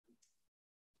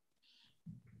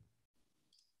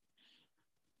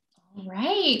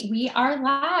right, we are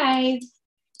live.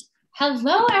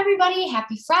 Hello, everybody.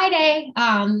 Happy Friday.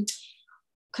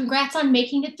 Congrats on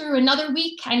making it through another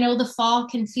week. I know the fall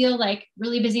can feel like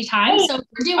really busy time, so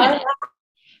we're doing it.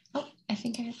 Oh, I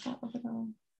think I got a little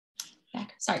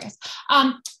back. Sorry, guys.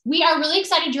 We are really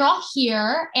excited you're all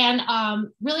here and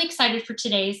really excited for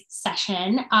today's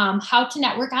session, How to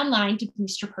Network Online to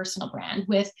Boost Your Personal Brand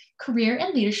with career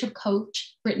and leadership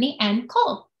coach, Brittany and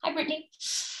Cole. Hi, Brittany.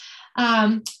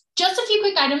 Just a few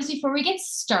quick items before we get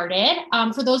started.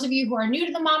 For those of you who are new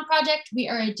to the Mom Project, we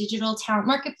are a digital talent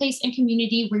marketplace and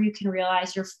community where you can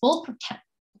realize your full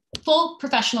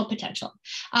professional potential.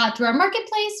 Through our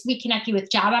marketplace, we connect you with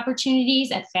job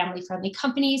opportunities at family-friendly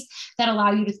companies that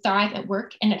allow you to thrive at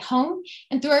work and at home.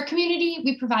 And through our community,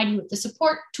 we provide you with the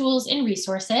support, tools, and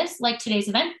resources like today's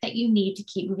event that you need to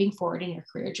keep moving forward in your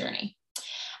career journey.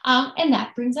 And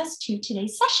that brings us to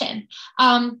today's session.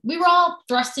 We were all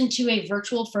thrust into a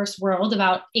virtual first world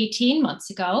about 18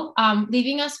 months ago,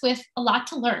 leaving us with a lot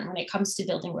to learn when it comes to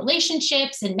building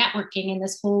relationships and networking in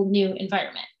this whole new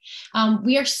environment.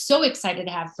 We are so excited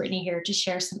to have Brittany here to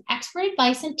share some expert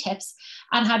advice and tips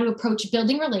on how to approach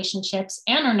building relationships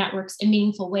and our networks in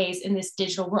meaningful ways in this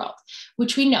digital world,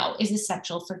 which we know is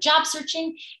essential for job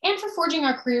searching and for forging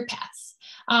our career paths.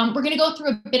 We're going to go through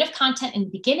a bit of content in the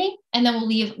beginning, and then we'll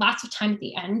leave lots of time at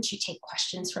the end to take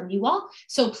questions from you all.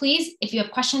 So please, if you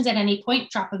have questions at any point,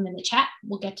 drop them in the chat.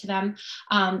 We'll get to them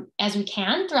as we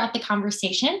can throughout the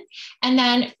conversation. And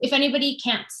then if anybody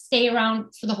can't stay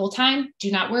around for the whole time,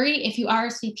 do not worry. If you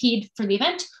RSVP'd for the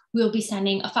event, we'll be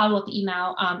sending a follow-up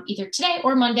email either today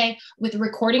or Monday with a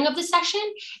recording of the session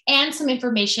and some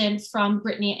information from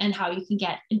Brittany and how you can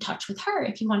get in touch with her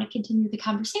if you want to continue the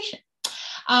conversation.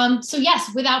 So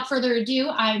yes, without further ado,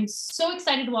 I'm so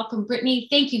excited to welcome Brittany.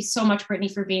 Thank you so much, Brittany,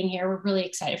 for being here. We're really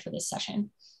excited for this session.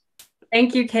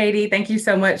 Thank you, Katie. Thank you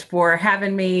so much for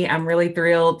having me. I'm really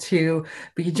thrilled to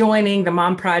be joining the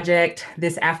Mom Project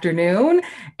this afternoon,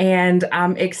 and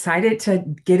I'm excited to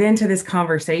get into this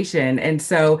conversation. And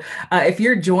so if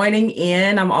you're joining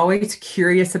in, I'm always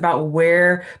curious about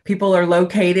where people are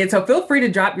located. So feel free to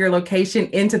drop your location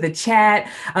into the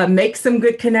chat, make some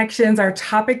good connections. Our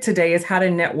topic today is how to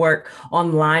network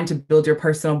online to build your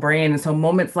personal brand. And so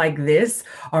moments like this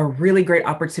are a really great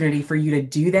opportunity for you to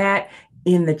do that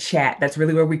in the chat. That's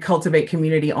really where we cultivate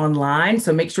community online.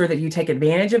 So make sure that you take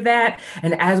advantage of that.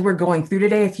 And as we're going through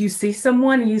today, if you see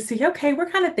someone and you see, okay, we're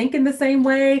kind of thinking the same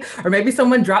way, or maybe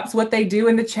someone drops what they do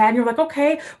in the chat and you're like,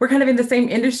 okay, we're kind of in the same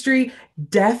industry,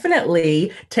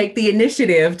 definitely take the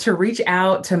initiative to reach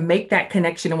out to make that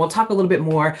connection. And we'll talk a little bit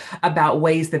more about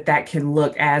ways that that can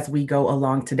look as we go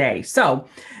along today. So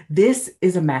this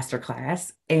is a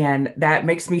masterclass, and that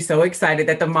makes me so excited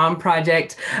that the Mom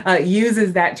Project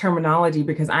uses that terminology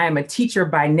because I am a teacher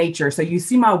by nature. So you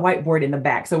see my whiteboard in the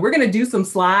back. So we're going to do some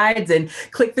slides and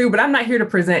click through, but I'm not here to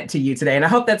present to you today. And I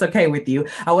hope that's okay with you.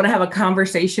 I want to have a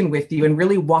conversation with you and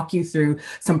really walk you through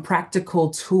some practical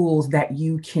tools that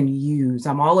you can use.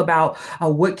 I'm all about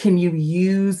what can you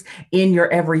use in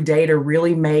your everyday to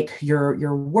really make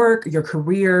your work, your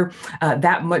career,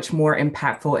 that much more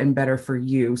impactful and better for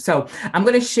you. So I'm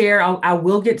going to share, I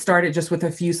will get started just with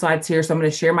a few slides here. So I'm going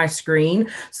to share my screen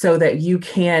so that you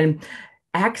can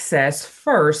access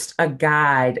first a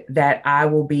guide that I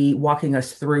will be walking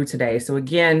us through today. So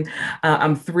again,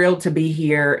 I'm thrilled to be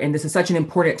here. And this is such an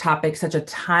important topic, such a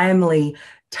timely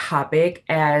topic,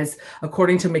 as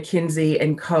according to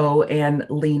McKinsey & Co. and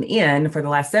Lean In, for the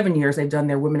last 7 years, they've done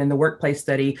their Women in the Workplace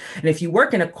study. And if you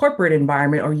work in a corporate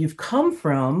environment or you've come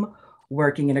from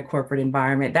working in a corporate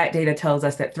environment, that data tells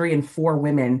us that 3 in 4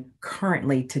 women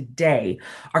currently today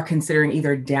are considering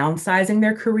either downsizing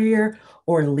their career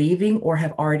or leaving or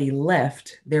have already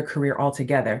left their career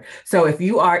altogether. So if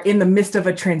you are in the midst of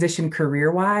a transition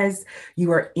career-wise,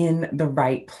 you are in the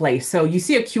right place. So you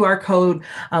see a QR code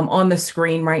on the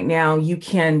screen right now. You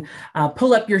can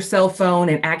pull up your cell phone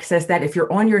and access that. If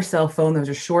you're on your cell phone, there's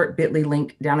a short bit.ly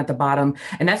link down at the bottom,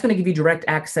 and that's going to give you direct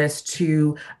access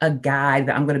to a guide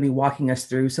that I'm going to be walking us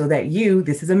through so that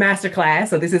this is a masterclass.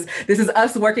 So this is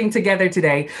us working together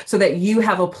today so that you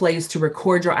have a place to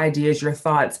record your ideas, your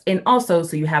thoughts, and also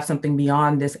so you have something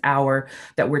beyond this hour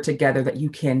that we're together that you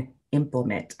can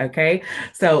implement. Okay,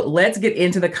 so let's get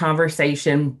into the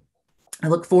conversation. I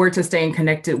look forward to staying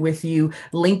connected with you.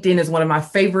 LinkedIn is one of my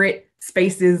favorite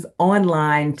spaces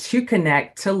online to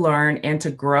connect, to learn, and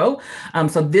to grow.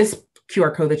 So this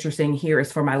QR code that you're seeing here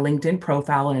is for my LinkedIn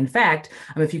profile. And in fact,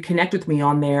 if you connect with me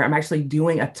on there, I'm actually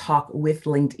doing a talk with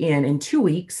LinkedIn in 2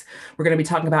 weeks. We're going to be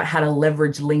talking about how to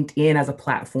leverage LinkedIn as a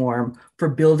platform for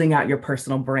building out your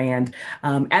personal brand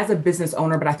as a business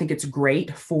owner, but I think it's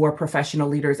great for professional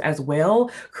leaders as well,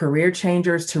 career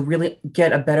changers, to really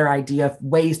get a better idea of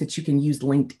ways that you can use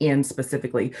LinkedIn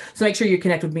specifically. So make sure you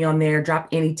connect with me on there, drop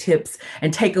any tips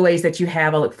and takeaways that you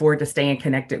have. I look forward to staying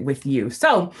connected with you.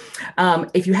 So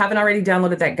if you haven't already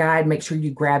downloaded that guide, make sure you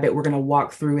grab it. We're going to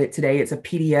walk through it today. It's a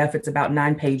PDF. It's about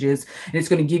 9 pages, and it's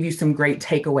going to give you some great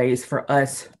takeaways for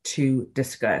us to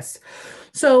discuss.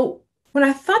 So when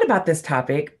I thought about this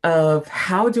topic of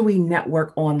how do we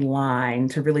network online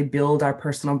to really build our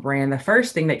personal brand, the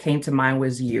first thing that came to mind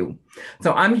was you.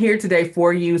 So I'm here today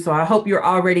for you. So I hope you're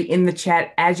already in the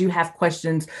chat. As you have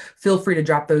questions, feel free to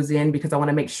drop those in, because I want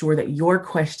to make sure that your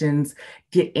questions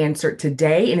get answered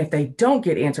today. And if they don't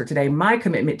get answered today, my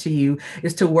commitment to you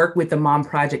is to work with the Mom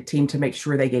Project team to make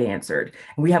sure they get answered.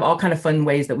 And we have all kind of fun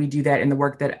ways that we do that in the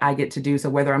work that I get to do. So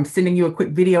whether I'm sending you a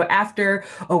quick video after,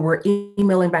 or we're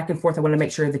emailing back and forth, I want to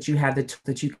make sure that you have the tool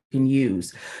that you can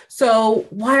use. So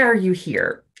why are you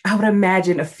here? I would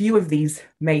imagine a few of these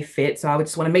may fit. So I would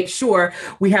just want to make sure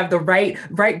we have the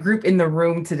right group in the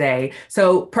room today.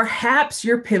 So perhaps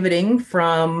you're pivoting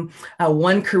from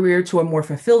one career to a more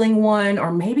fulfilling one,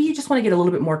 or maybe you just want to get a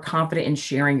little bit more confident in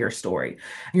sharing your story.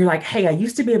 And you're like, hey, I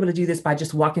used to be able to do this by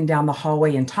just walking down the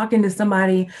hallway and talking to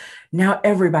somebody. Now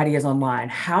everybody is online.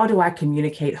 How do I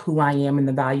communicate who I am and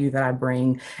the value that I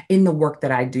bring in the work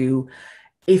that I do?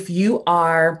 If you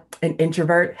are an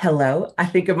introvert, hello, I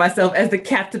think of myself as the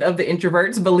captain of the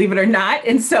introverts, believe it or not.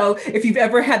 And so if you've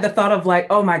ever had the thought of like,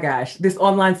 oh my gosh, this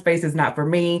online space is not for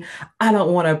me. I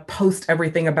don't want to post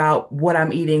everything about what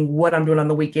I'm eating, what I'm doing on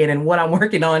the weekend, and what I'm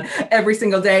working on every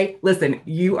single day. Listen,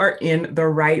 you are in the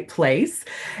right place.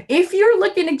 If you're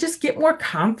looking to just get more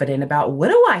confident about what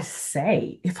do I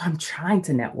say if I'm trying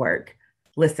to network,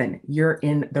 listen, you're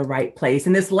in the right place.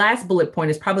 And this last bullet point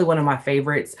is probably one of my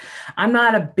favorites. I'm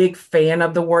not a big fan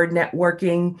of the word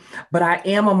networking, but I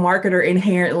am a marketer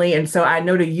inherently. And so I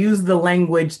know to use the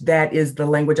language that is the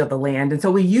language of the land. And so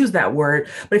we use that word.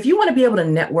 But if you want to be able to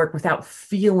network without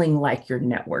feeling like you're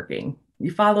networking,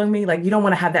 you following me? Like, you don't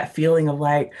want to have that feeling of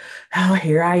like, oh,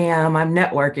 here I am, I'm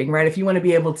networking, right? If you want to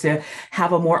be able to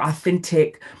have a more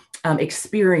authentic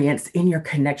experience in your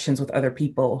connections with other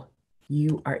people,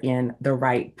 you are in the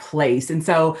right place. And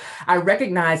so I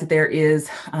recognize that there is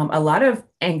a lot of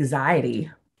anxiety,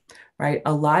 right?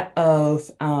 A lot of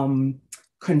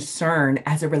concern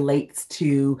as it relates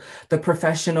to the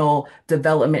professional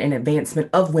development and advancement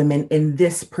of women in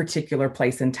this particular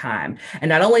place and time. And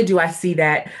not only do I see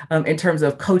that in terms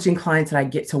of coaching clients that I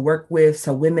get to work with,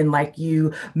 so women like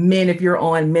you, men, if you're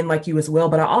on, men like you as well,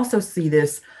 but I also see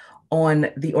this on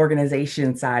the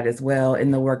organization side as well,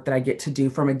 in the work that I get to do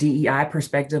from a DEI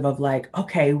perspective of like,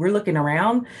 okay, we're looking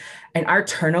around and our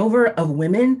turnover of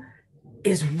women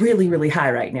is really, really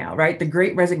high right now, right? The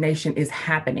great resignation is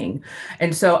happening.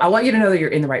 And so I want you to know that you're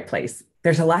in the right place.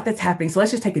 There's a lot that's happening. So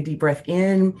let's just take a deep breath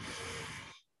in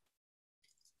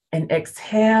and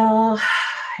exhale.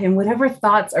 And whatever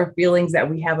thoughts or feelings that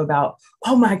we have about,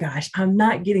 oh my gosh, I'm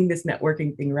not getting this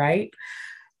networking thing right,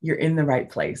 you're in the right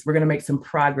place. We're going to make some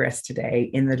progress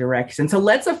today in the direction. So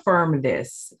let's affirm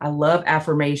this. I love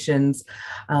affirmations.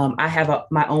 I have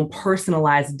my own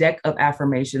personalized deck of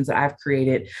affirmations that I've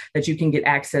created that you can get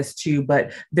access to,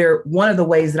 but they're one of the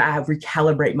ways that I have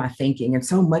recalibrate my thinking. And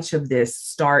so much of this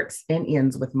starts and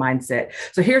ends with mindset.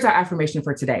 So here's our affirmation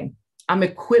for today. I'm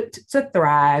equipped to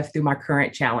thrive through my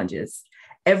current challenges.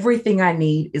 Everything I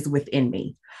need is within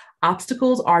me.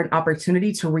 Obstacles are an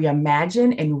opportunity to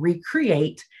reimagine and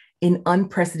recreate in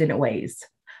unprecedented ways.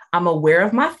 I'm aware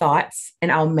of my thoughts,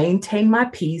 and I'll maintain my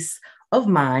peace of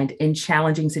mind in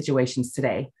challenging situations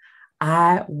today.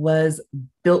 I was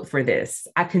built for this.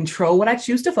 I control what I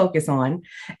choose to focus on,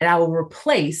 and I will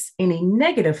replace any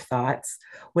negative thoughts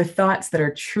with thoughts that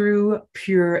are true,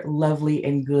 pure, lovely,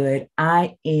 and good.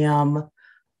 I am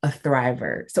a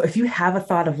thriver. So if you have a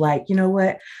thought of like, you know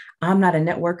what, I'm not a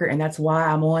networker and that's why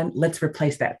I'm on, let's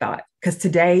replace that thought. Because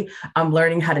today I'm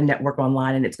learning how to network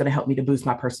online and it's going to help me to boost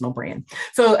my personal brand.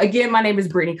 So again, my name is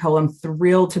Brittany Cole. I'm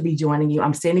thrilled to be joining you.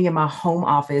 I'm standing in my home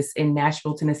office in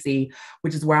Nashville, Tennessee,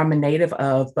 which is where I'm a native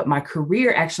of, but my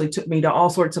career actually took me to all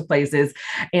sorts of places.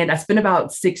 And I spent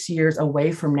about 6 years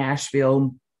away from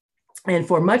Nashville. And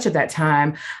for much of that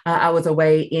time, I was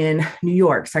away in New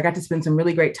York. So I got to spend some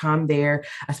really great time there.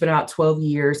 I spent about 12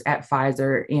 years at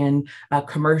Pfizer in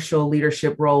commercial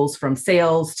leadership roles, from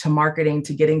sales to marketing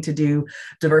to getting to do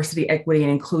diversity, equity,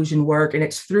 and inclusion work. And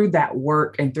it's through that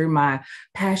work and through my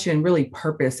passion, really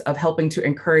purpose of helping to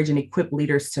encourage and equip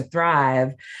leaders to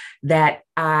thrive, that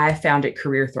I founded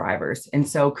Career Thrivers. And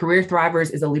so Career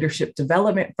Thrivers is a leadership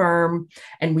development firm,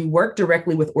 and we work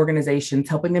directly with organizations,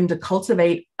 helping them to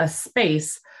cultivate a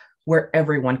space where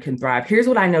everyone can thrive. Here's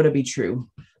what I know to be true.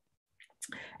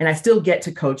 And I still get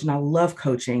to coach, and I love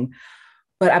coaching,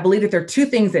 but I believe that there are two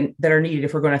things that are needed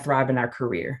if we're going to thrive in our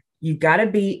career. You've got to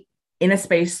be in a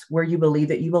space where you believe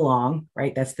that you belong,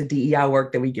 right? That's the DEI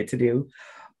work that we get to do.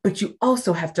 But you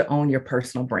also have to own your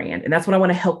personal brand. And that's what I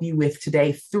want to help you with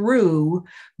today through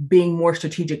being more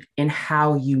strategic in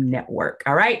how you network.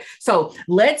 All right. So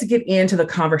let's get into the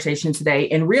conversation today.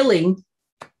 And really,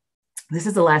 this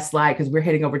is the last slide because we're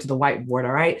heading over to the whiteboard.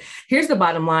 All right. Here's the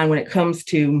bottom line when it comes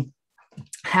to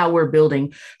how we're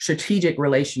building strategic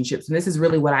relationships. And this is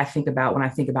really what I think about when I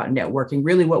think about networking.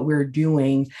 Really what we're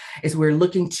doing is we're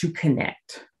looking to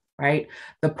connect. Right?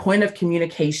 The point of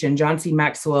communication. John C.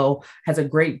 Maxwell has a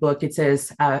great book. It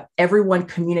says, everyone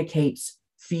communicates,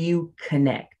 few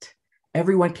connect.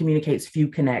 Everyone communicates, few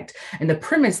connect. And the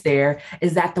premise there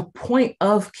is that the point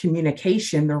of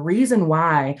communication, the reason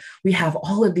why we have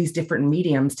all of these different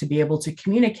mediums to be able to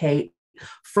communicate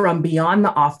from beyond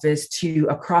the office to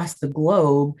across the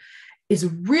globe is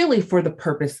really for the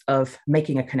purpose of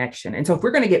making a connection. And so if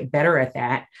we're going to get better at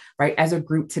that, right, as a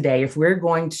group today, if we're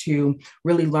going to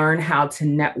really learn how to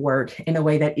network in a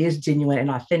way that is genuine and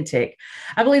authentic,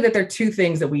 I believe that there are two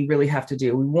things that we really have to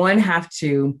do. We, one, have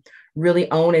to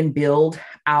really own and build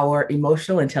our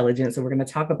emotional intelligence. And we're going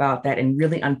to talk about that and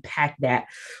really unpack that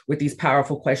with these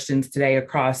powerful questions today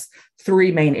across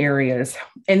three main areas.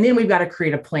 And then we've got to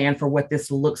create a plan for what this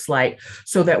looks like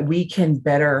so that we can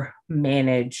better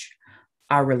manage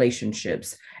our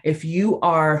relationships. If you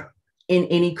are in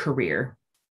any career,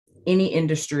 any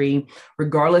industry,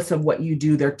 regardless of what you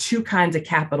do, there are two kinds of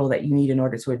capital that you need in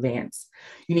order to advance.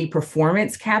 You need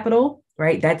performance capital,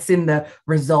 right? That's in the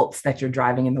results that you're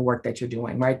driving in the work that you're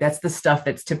doing, right? That's the stuff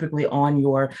that's typically on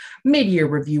your mid-year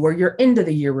review or your end of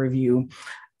the year review.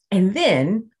 And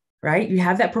then, right, you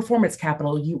have that performance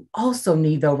capital. You also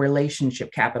need the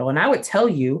relationship capital. And I would tell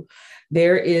you,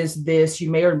 there is this,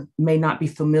 you may or may not be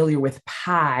familiar with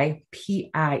PIE,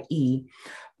 P-I-E,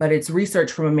 but it's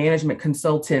research from a management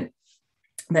consultant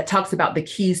that talks about the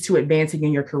keys to advancing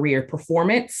in your career: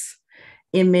 performance,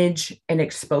 image, and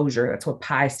exposure. That's what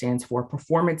PIE stands for: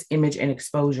 performance, image, and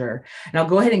exposure. And I'll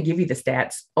go ahead and give you the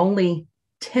stats. Only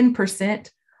 10%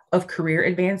 of career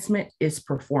advancement is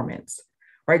performance.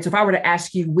 Right? So if I were to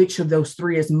ask you which of those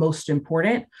three is most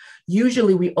important,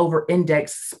 usually we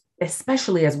over-index,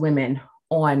 especially as women,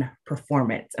 on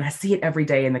performance. And I see it every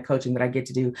day in the coaching that I get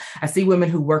to do. I see women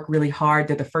who work really hard.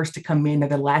 They're the first to come in, they're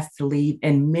the last to leave.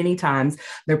 And many times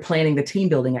they're planning the team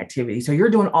building activity. So you're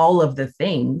doing all of the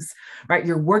things, right?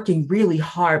 You're working really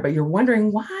hard, but you're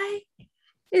wondering, why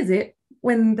is it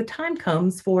when the time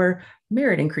comes for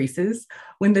merit increases,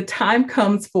 when the time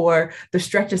comes for the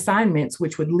stretch assignments,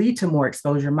 which would lead to more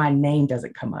exposure, my name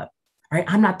doesn't come up? Right?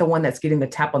 I'm not the one that's getting the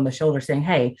tap on the shoulder saying,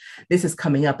 hey, this is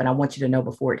coming up and I want you to know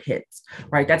before it hits,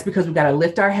 right? That's because we've got to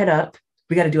lift our head up.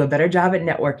 We got to do a better job at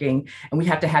networking, and we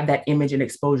have to have that image and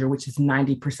exposure, which is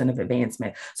 90% of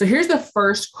advancement. So here's the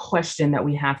first question that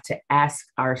we have to ask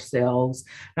ourselves.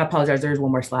 And I apologize, there's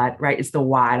one more slide, right? It's the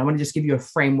why. And I want to just give you a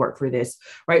framework for this,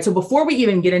 right? So before we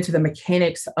even get into the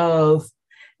mechanics of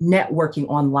networking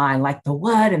online, like the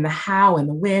what and the how and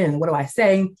the when and what do I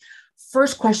say,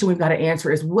 first question we've got to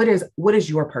answer is what is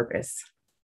your purpose?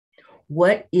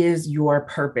 What is your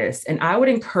purpose? And I would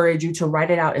encourage you to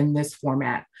write it out in this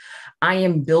format. I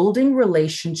am building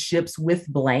relationships with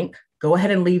blank. Go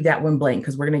ahead and leave that one blank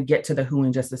because we're going to get to the who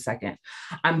in just a second.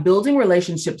 I'm building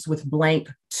relationships with blank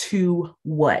to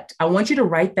what? I want you to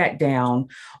write that down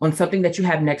on something that you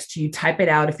have next to you. Type it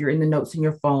out if you're in the notes in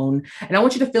your phone. And I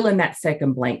want you to fill in that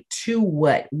second blank. To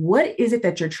what? What is it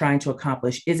that you're trying to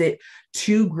accomplish? Is it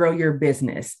to grow your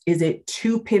business? Is it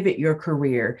to pivot your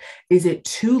career? Is it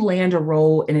to land a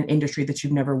role in an industry that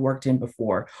you've never worked in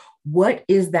before? What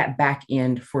is that back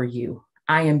end for you?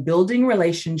 I am building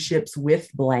relationships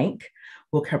with blank.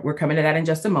 We're coming to that in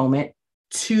just a moment.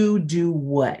 To do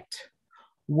what?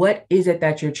 What is it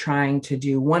that you're trying to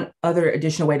do? One other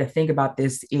additional way to think about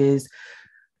this is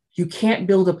you can't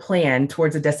build a plan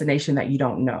towards a destination that you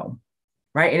don't know,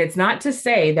 right? And it's not to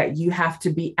say that you have to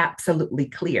be absolutely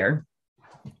clear,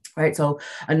 right? So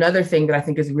another thing that I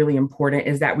think is really important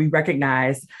is that we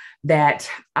recognize that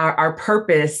our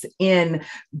purpose in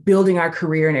building our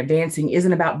career and advancing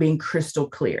isn't about being crystal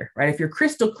clear, right? If you're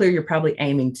crystal clear, you're probably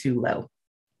aiming too low,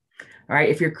 All right.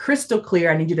 If you're crystal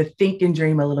clear, I need you to think and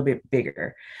dream a little bit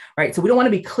bigger. Right. So we don't want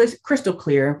to be crystal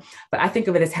clear, but I think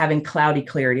of it as having cloudy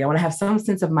clarity. I want to have some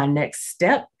sense of my next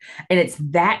step. And it's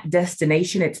that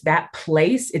destination, it's that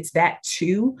place, it's that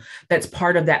two that's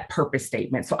part of that purpose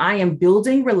statement. So I am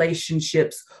building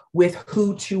relationships with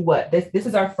who to what. This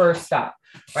is our first stop.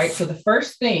 Right. So the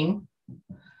first thing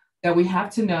that we have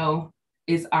to know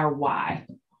is our why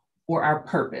or our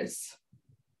purpose.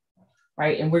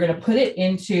 Right. And we're going to put it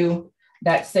into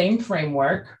that same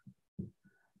framework.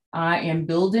 I am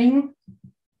building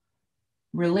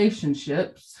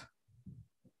relationships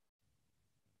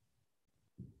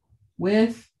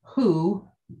with who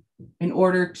in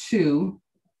order to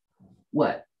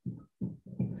what?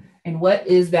 And what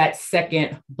is that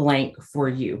second blank for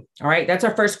you? All right. That's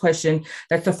our first question.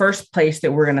 That's the first place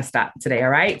that we're going to stop today. All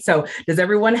right. So does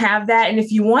everyone have that? And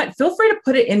if you want, feel free to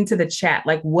put it into the chat.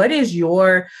 Like, what is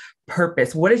your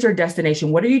purpose? What is your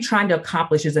destination? What are you trying to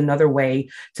accomplish is another way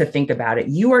to think about it.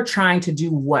 You are trying to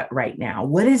do what right now?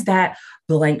 What is that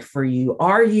blank for you?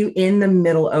 Are you in the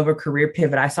middle of a career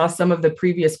pivot? I saw some of the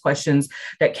previous questions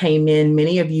that came in.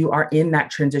 Many of you are in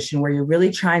that transition where you're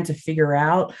really trying to figure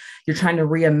out, you're trying to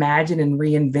reimagine and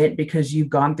reinvent because you've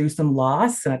gone through some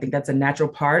loss. And I think that's a natural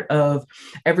part of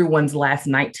everyone's last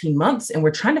 19 months. And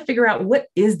we're trying to figure out what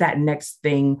is that next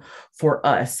thing for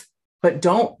us. But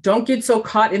don't get so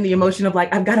caught in the emotion of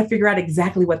like, I've got to figure out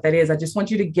exactly what that is. I just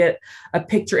want you to get a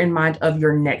picture in mind of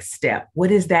your next step. What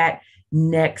is that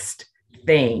next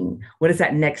thing? What is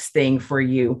that next thing for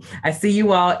you? I see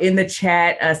you all in the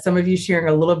chat. Some of you sharing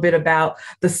a little bit about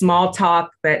the small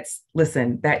talk. That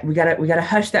we gotta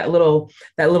hush that little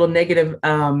negative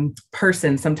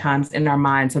person sometimes in our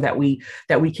mind so that we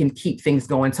can keep things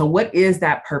going. So what is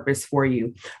that purpose for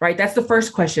you? Right? That's the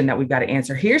first question that we've got to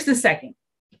answer. Here's the second.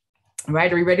 All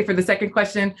right, are we ready for the second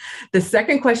question? The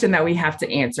second question that we have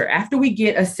to answer after we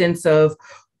get a sense of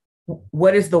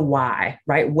what is the why,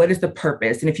 right? What is the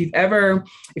purpose? And if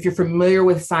you're familiar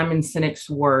with Simon Sinek's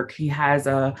work, he has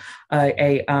a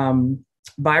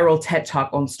viral TED Talk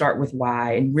on Start with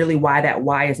Why and really why that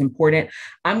why is important.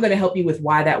 I'm going to help you with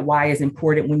why that why is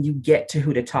important when you get to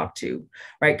who to talk to,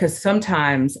 right? Because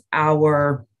sometimes I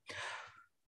don't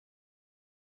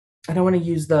want to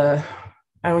use the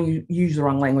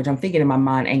wrong language. I'm thinking in my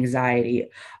mind, anxiety.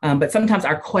 But sometimes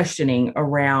our questioning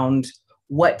around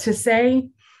what to say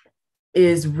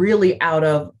is really out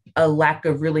of a lack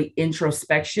of really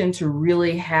introspection to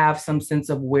really have some sense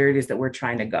of where it is that we're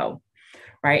trying to go.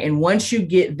 Right. And once you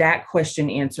get that question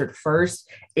answered first,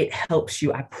 it helps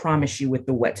you, I promise you, with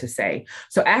the what to say.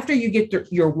 So after you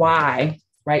get your why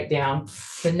right down,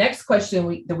 the next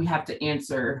question that we have to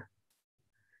answer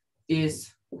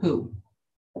is who.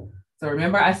 So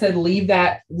remember, I said leave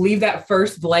that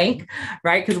first blank,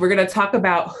 right? Because we're going to talk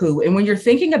about who. And when you're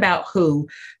thinking about who,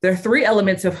 there are three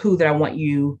elements of who that I want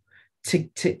you to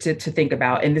think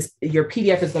about. And your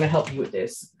PDF is going to help you with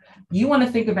this. You want to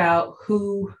think about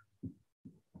who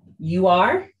you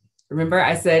are. Remember,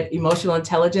 I said emotional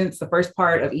intelligence. The first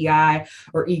part of EI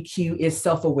or EQ is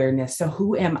self-awareness. So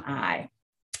who am I,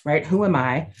 right? Who am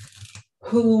I?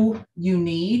 Who you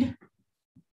need.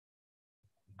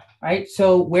 Right.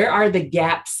 So where are the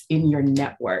gaps in your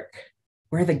network?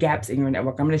 Where are the gaps in your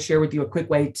network? I'm going to share with you a quick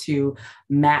way to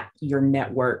map your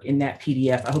network in that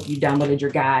PDF. I hope you downloaded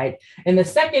your guide. And the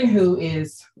second who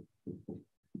is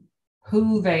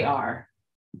who they are.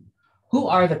 Who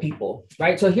are the people,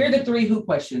 right? So here are the three who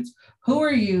questions. Who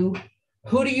are you?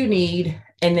 Who do you need?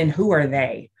 And then who are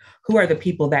they? Who are the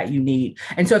people that you need?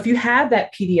 And so if you have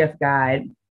that PDF guide,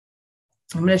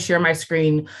 I'm going to share my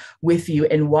screen with you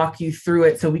and walk you through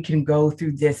it so we can go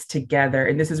through this together.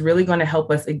 And this is really going to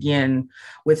help us, again,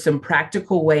 with some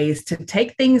practical ways to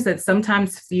take things that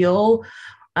sometimes feel,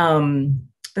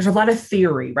 there's a lot of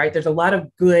theory, right? There's a lot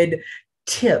of good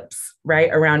tips, right,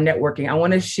 around networking. I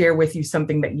want to share with you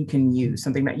something that you can use,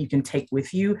 something that you can take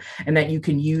with you and that you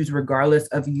can use regardless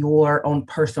of your own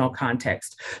personal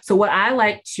context. So what I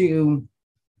like to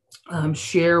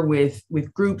share with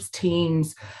groups,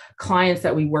 teams, clients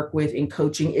that we work with in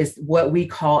coaching is what we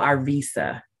call our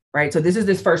visa, right? So this is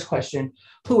this first question,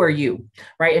 who are you,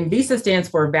 right? And visa stands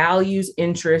for values,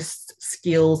 interests,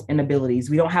 skills, and abilities.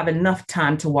 We don't have enough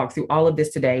time to walk through all of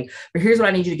this today, but here's what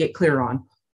I need you to get clear on.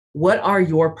 What are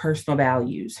your personal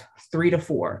values? 3 to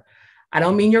 4. I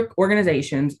don't mean your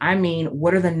organizations. I mean,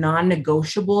 what are the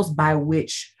non-negotiables by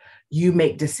which you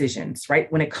make decisions, right?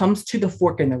 When it comes to the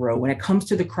fork in the road, when it comes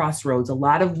to the crossroads, a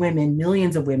lot of women,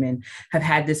 millions of women have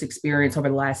had this experience over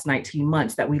the last 19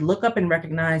 months that we look up and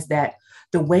recognize that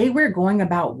the way we're going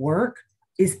about work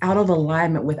is out of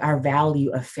alignment with our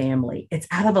value of family. It's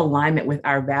out of alignment with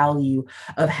our value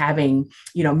of having,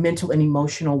 mental and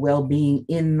emotional well-being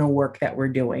in the work that we're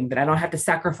doing, that I don't have to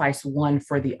sacrifice one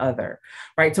for the other,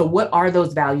 right? So what are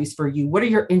those values for you? What are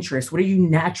your interests? What are you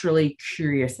naturally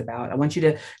curious about? I want you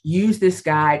to use this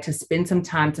guide to spend some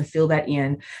time to fill that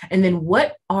in. And then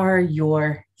what are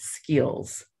your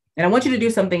skills? And I want you to do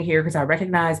something here because I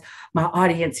recognize my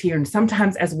audience here. And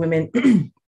sometimes as women,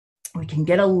 we can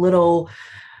get a little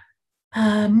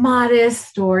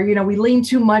modest, or, we lean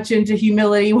too much into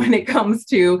humility when it comes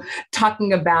to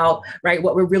talking about, right,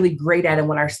 what we're really great at and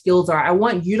what our skills are. I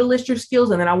want you to list your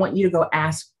skills, and then I want you to go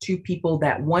ask two people,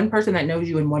 that one person that knows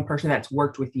you and one person that's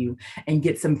worked with you, and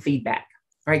get some feedback,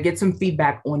 right? Get some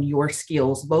feedback on your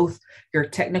skills, both your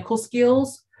technical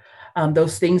skills,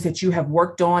 those things that you have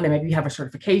worked on, and maybe you have a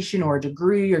certification or a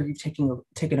degree, or you've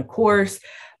taken a course,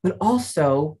 but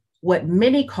also what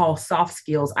many call soft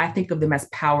skills. I think of them as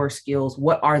power skills.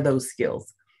 What are those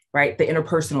skills, right? The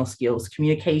interpersonal skills,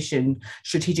 communication,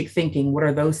 strategic thinking. What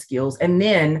are those skills? And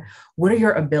then what are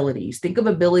your abilities? Think of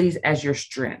abilities as your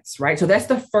strengths, right? So that's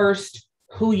the first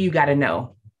who you got to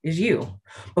know is you.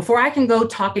 Before I can go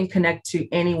talk and connect to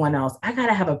anyone else, I got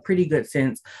to have a pretty good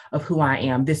sense of who I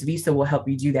am. This visa will help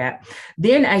you do that.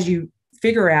 Then as you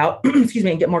figure out, and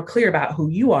get more clear about who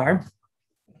you are,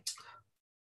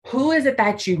 who is it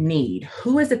that you need?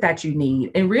 Who is it that you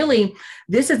need? And really,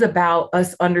 this is about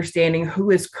us understanding who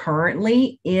is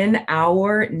currently in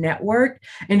our network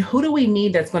and who do we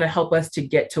need that's going to help us to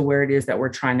get to where it is that we're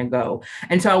trying to go.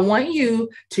 And so I want you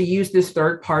to use this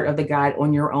third part of the guide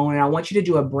on your own. And I want you to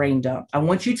do a brain dump. I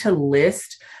want you to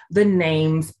list the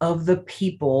names of the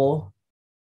people,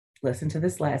 listen to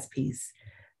this last piece,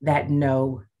 that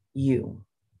know you.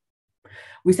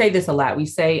 We say this a lot. We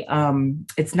say,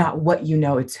 it's not what you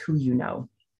know, it's who you know.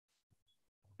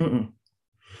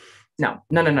 No.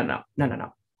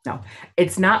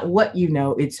 It's not what you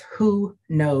know, it's who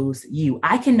knows you.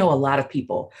 I can know a lot of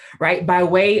people, right? By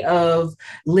way of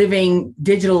living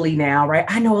digitally now, right?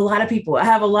 I know a lot of people. I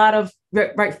have a lot of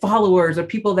followers or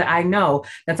people that I know.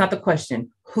 That's not the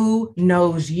question. Who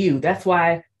knows you? That's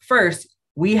why first,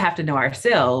 we have to know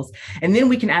ourselves, and then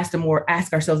we can ask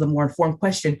ourselves a more informed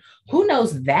question. Who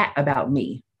knows that about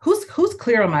me? Who's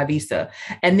clear on my visa?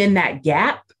 And then that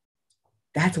gap,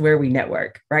 that's where we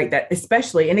network, right? That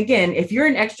especially, and again, if you're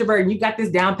an extrovert and you got this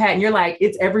down pat and you're like,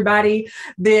 it's everybody,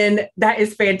 then that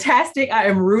is fantastic. I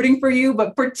am rooting for you.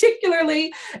 But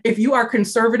particularly if you are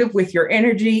conservative with your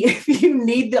energy, if you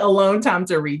need the alone time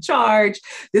to recharge,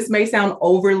 this may sound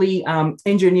overly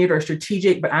engineered or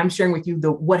strategic, but I'm sharing with you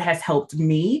what has helped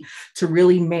me to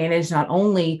really manage not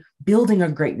only building a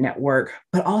great network,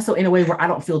 but also in a way where I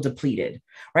don't feel depleted,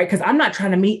 right? Because I'm not trying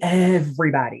to meet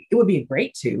everybody. It would be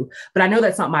great to, but I know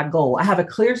that's not my goal. I have a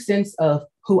clear sense of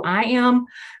who I am.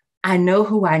 I know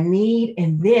who I need,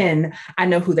 and then I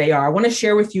know who they are. I want to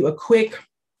share with you a quick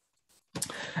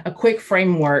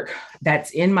framework that's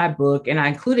in my book, and I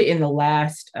included in the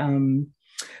last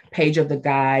page of the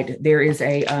guide. There is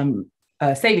a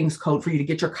savings code for you to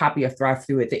get your copy of Thrive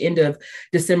Through. At the end of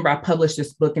December, I published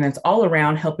this book, and it's all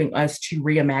around helping us to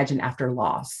reimagine after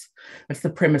loss. That's the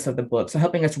premise of the book. So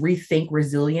helping us rethink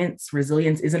resilience.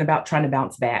 Resilience isn't about trying to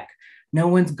bounce back. No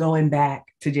one's going back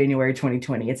to January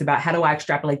 2020. It's about how do I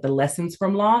extrapolate the lessons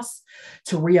from loss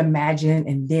to reimagine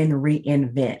and then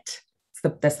reinvent.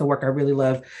 That's the work I really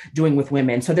love doing with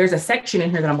women. So there's a section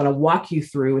in here that I'm going to walk you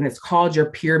through, and it's called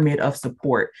your pyramid of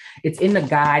support. It's in the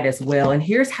guide as well. And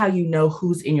here's how you know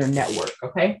who's in your network.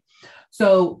 Okay.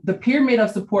 So the pyramid of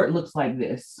support looks like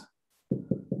this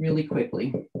really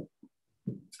quickly.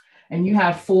 And you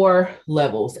have 4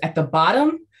 levels. At the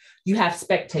bottom, you have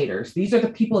spectators. These are the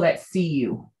people that see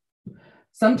you.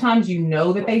 Sometimes you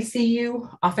know that they see you.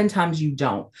 Oftentimes you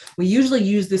don't. We usually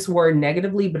use this word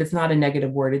negatively, but it's not a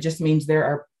negative word. It just means there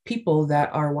are people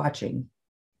that are watching.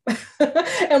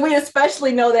 And we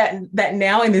especially know that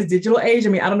now in this digital age. I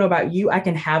mean, I don't know about you. I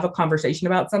can have a conversation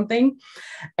about something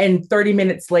and 30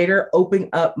 minutes later, open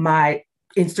up my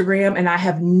Instagram and I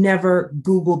have never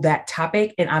Googled that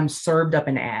topic and I'm served up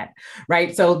an ad,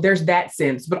 right? So there's that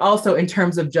sense, but also in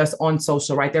terms of just on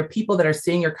social, right? There are people that are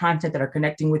seeing your content, that are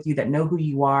connecting with you, that know who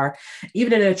you are,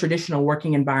 even in a traditional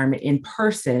working environment in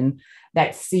person,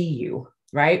 that see you,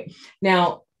 right?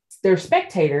 Now, they're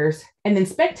spectators, and then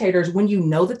spectators, when you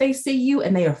know that they see you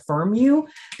and they affirm you,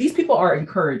 these people are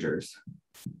encouragers,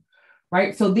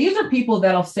 right? So these are people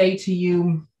that'll say to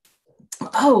you,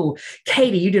 oh,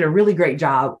 Katie, you did a really great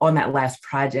job on that last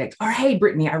project. Or, hey,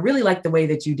 Brittany, I really like the way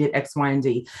that you did X, Y, and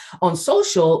Z. On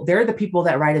social, they're the people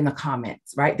that write in the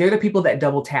comments, right? They're the people that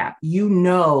double tap. You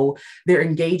know, they're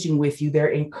engaging with you. They're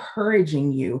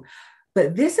encouraging you.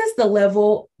 But this is the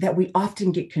level that we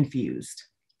often get confused,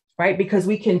 right? Because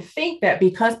we can think that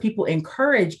because people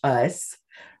encourage us,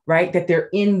 right, that they're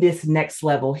in this next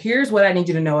level. Here's what I need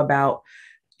you to know about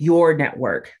your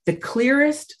network. The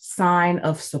clearest sign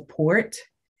of support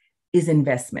is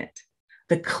investment.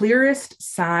 The clearest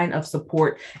sign of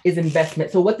support is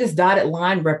investment. So what this dotted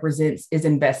line represents is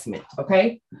investment,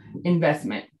 okay?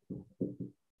 Investment.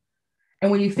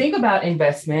 And when you think about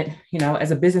investment, you know,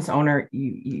 as a business owner,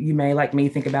 you may, like me,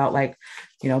 think about like,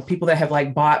 you know, people that have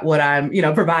like bought what I'm, you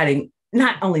know, providing.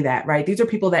 Not only that, right? These are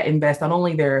people that invest not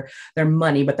only their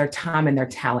money, but their time and their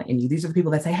talent in you. These are the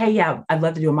people that say, hey, yeah, I'd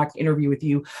love to do a mock interview with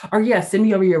you. Or yeah, send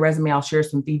me over your resume. I'll share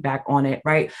some feedback on it,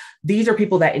 right? These are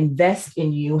people that invest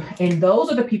in you. And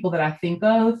those are the people that I think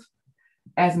of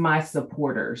as my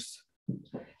supporters.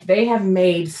 They have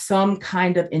made some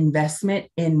kind of investment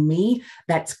in me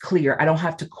that's clear. I don't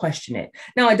have to question it.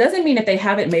 Now, it doesn't mean that they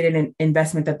haven't made an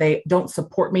investment that they don't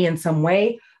support me in some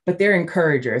way, but they're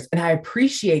encouragers and I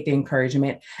appreciate the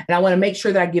encouragement. And I want to make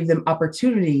sure that I give them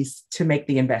opportunities to make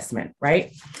the investment,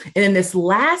 right? And then this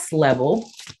last level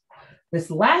that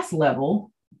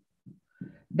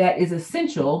is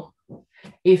essential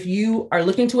if you are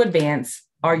looking to advance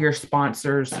are your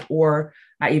sponsors, or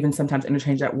I even sometimes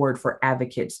interchange that word for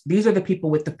advocates. These are the people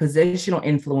with the positional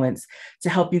influence to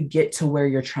help you get to where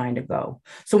you're trying to go.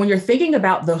 So when you're thinking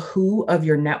about the who of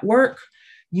your network,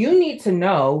 you need to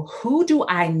know, who do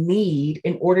I need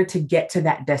in order to get to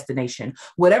that destination?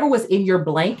 Whatever was in your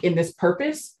blank in this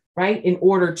purpose, right? In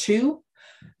order to,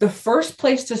 the first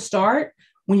place to start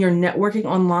when you're networking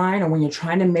online or when you're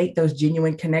trying to make those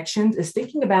genuine connections is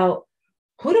thinking about,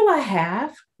 who do I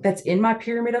have that's in my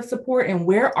pyramid of support and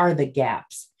where are the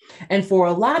gaps? And for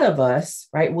a lot of us,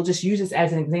 right, we'll just use this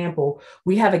as an example.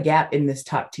 We have a gap in this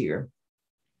top tier.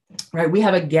 Right? We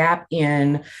have a gap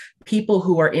in people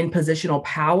who are in positional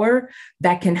power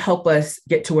that can help us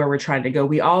get to where we're trying to go.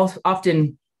 We all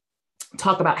often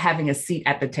talk about having a seat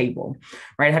at the table,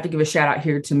 right? I have to give a shout out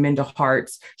here to Minda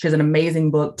Harts. She has an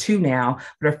amazing book, two now,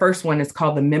 but her first one is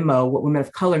called The Memo, What Women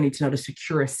of Color Need to Know to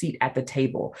Secure a Seat at the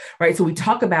Table, right? So we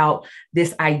talk about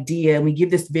this idea and we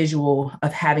give this visual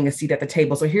of having a seat at the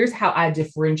table. So here's how I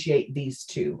differentiate these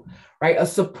two, right? A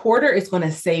supporter is going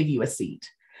to save you a seat,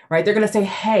 right? They're going to say,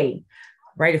 hey,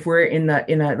 right? If we're in a,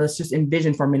 let's just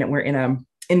envision for a minute, we're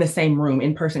in the same room,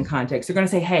 in-person context. They're going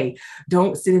to say, hey,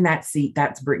 don't sit in that seat.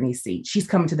 That's Brittany's seat. She's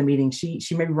coming to the meeting. She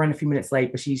may be running a few minutes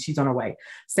late, but she's on her way.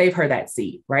 Save her that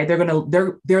seat, right?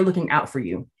 They're looking out for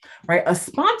you, right? A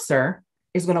sponsor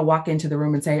is going to walk into the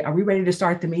room and say, are we ready to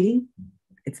start the meeting?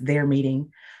 It's their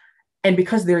meeting. And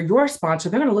because they're your sponsor,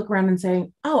 they're going to look around and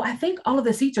say, oh, I think all of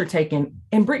the seats are taken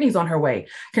and Brittany's on her way.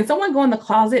 Can someone go in the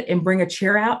closet and bring a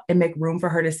chair out and make room for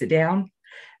her to sit down?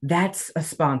 That's a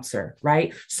sponsor,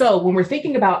 right? So when we're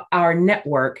thinking about our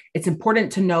network, it's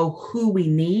important to know who we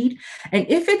need. And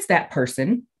if it's that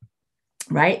person,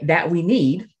 right, that we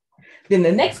need, then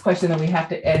the next question that we have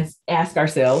to ask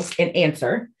ourselves and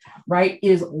answer, right,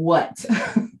 is what?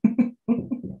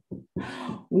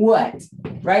 What,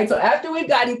 right? So after we've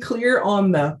gotten clear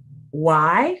on the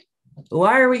why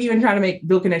are we even trying to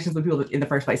build connections with people in the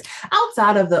first place?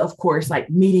 Outside of of course, like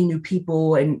meeting new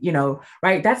people and,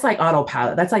 right? That's like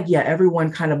autopilot. That's like, yeah,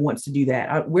 everyone kind of wants to do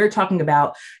that. We're talking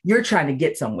about you're trying to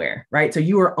get somewhere, right? So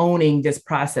you are owning this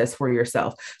process for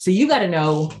yourself. So you got to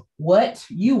know what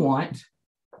you want.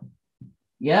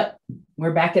 Yep.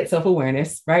 We're back at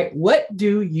self-awareness, right? What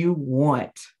do you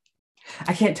want?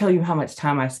 I can't tell you how much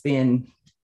time I spend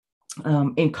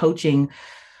in coaching,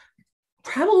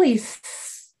 probably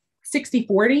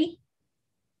 60-40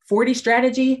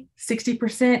 strategy,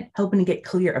 60% helping to get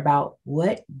clear about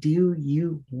what do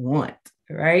you want,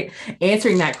 right?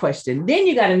 Answering that question. Then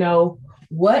you got to know,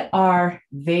 what are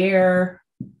their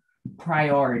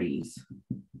priorities?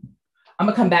 I'm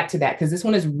going to come back to that because this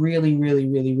one is really, really,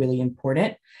 really, really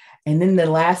important. And then the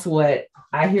last, what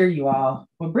I hear you all,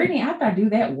 well, Brittany, after I do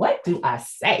that, what do I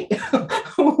say?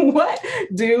 What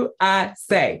do I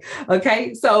say?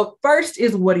 Okay. So first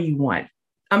is, what do you want?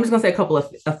 I'm just going to say a couple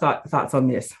of thoughts on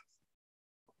this.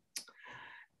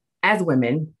 As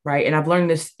women, right? And I've learned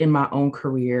this in my own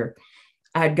career.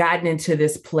 I had gotten into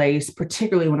this place,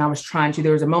 particularly when I was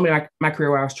there was a moment in my career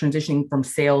where I was transitioning from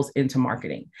sales into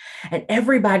marketing. And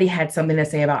everybody had something to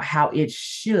say about how it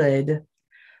should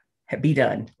be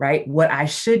done, right? What I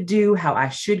should do, how I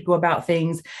should go about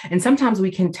things. And sometimes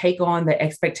we can take on the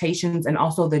expectations and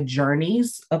also the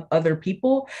journeys of other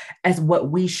people as what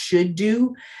we should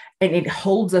do. And it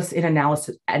holds us in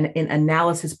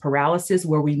analysis paralysis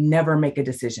where we never make a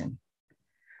decision.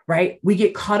 Right? We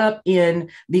get caught up in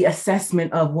the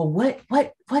assessment of, well,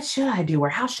 what should I do? Or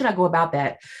how should I go about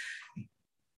that?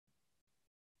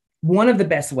 One of the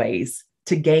best ways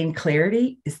to gain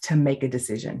clarity is to make a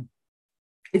decision.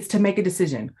 It's to make a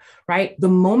decision, right? The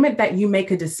moment that you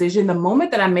make a decision, the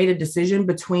moment that I made a decision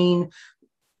between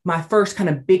my first kind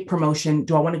of big promotion,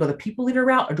 do I want to go the people leader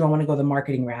route or do I want to go the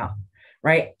marketing route?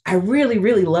 Right? I really,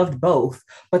 really loved both,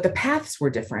 but the paths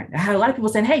were different. I had a lot of people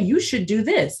saying, hey, you should do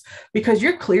this because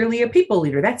you're clearly a people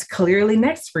leader. That's clearly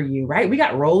next for you, right? We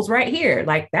got roles right here.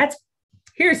 Like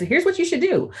here's what you should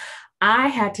do. I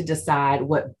had to decide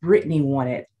what Brittany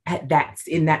wanted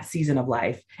in that season of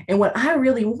life. And what I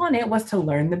really wanted was to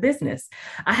learn the business.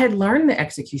 I had learned the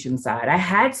execution side. I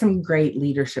had some great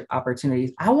leadership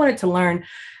opportunities. I wanted to learn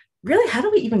really, how do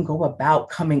we even go about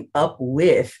coming up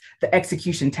with the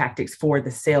execution tactics for the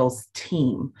sales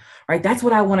team, right? That's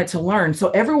what I wanted to learn.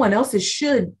 So everyone else's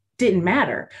didn't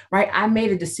matter, right? I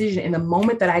made a decision. In the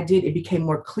moment that I did, it became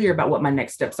more clear about what my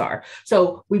next steps are.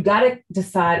 So we've got to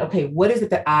decide, okay, what is it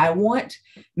that I want?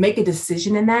 Make a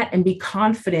decision in that and be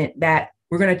confident that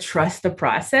we're going to trust the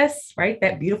process, right?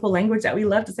 That beautiful language that we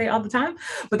love to say all the time,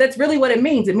 but that's really what it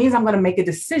means. It means I'm going to make a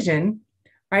decision,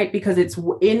 right? Because it's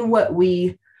in what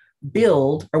we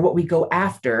build or what we go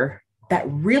after that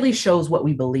really shows what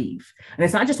we believe. And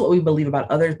it's not just what we believe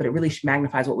about others, but it really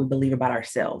magnifies what we believe about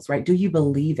ourselves, right? Do you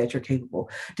believe that you're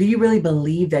capable? Do you really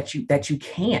believe that you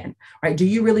can, right? Do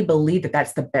you really believe that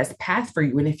that's the best path for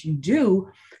you? And if you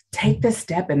do, take the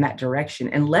step in that direction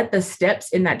and let the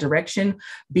steps in that direction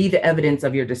be the evidence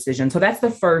of your decision. So that's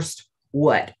the first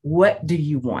what do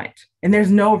you want? And there's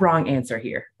no wrong answer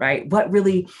here, right? What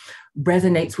really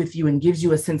resonates with you and gives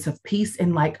you a sense of peace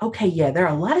and like, okay, yeah, there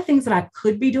are a lot of things that I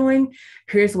could be doing.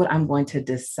 Here's what I'm going to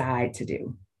decide to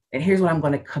do. And here's what I'm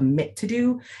going to commit to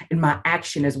do. And my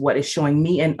action is what is showing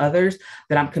me and others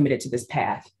that I'm committed to this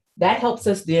path. That helps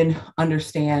us then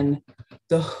understand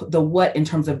the what in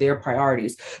terms of their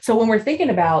priorities. So when we're thinking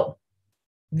about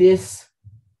this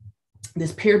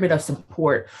pyramid of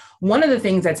support, one of the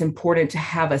things that's important to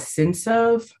have a sense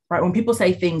of, right? When people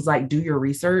say things like do your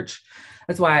research,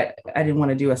 that's why I didn't want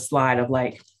to do a slide of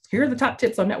like, here are the top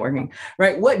tips on networking,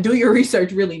 right? What do your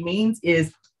research really means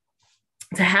is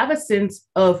to have a sense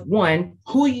of one,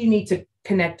 who you need to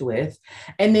connect with,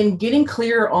 and then getting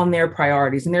clear on their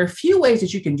priorities. And there are a few ways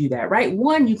that you can do that, right?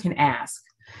 One, you can ask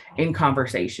in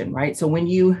conversation, right? So when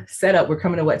you set up, we're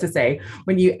coming to what to say,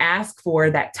 when you ask for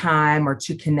that time or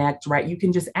to connect, right? You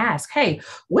can just ask, hey,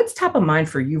 what's top of mind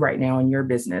for you right now in your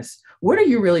business? What are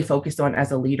you really focused on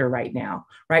as a leader right now,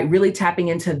 right? Really tapping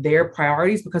into their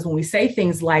priorities, because when we say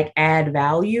things like add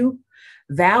value,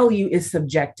 value is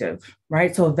subjective,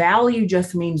 right? So value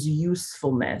just means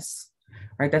usefulness.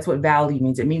 Right? That's what value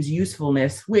means. It means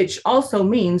usefulness, which also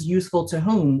means useful to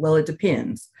whom? Well, it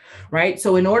depends, right?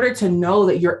 So in order to know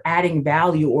that you're adding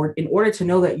value, or in order to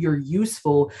know that you're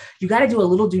useful, you got to do a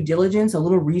little due diligence, a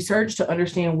little research to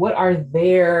understand what are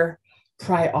their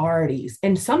priorities.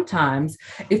 And sometimes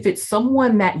if it's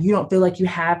someone that you don't feel like you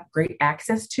have great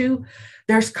access to,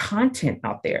 there's content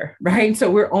out there, right? So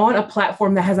we're on a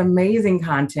platform that has amazing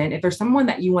content. If there's someone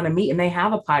that you want to meet and they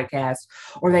have a podcast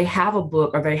or they have a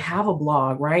book or they have a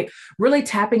blog, right? Really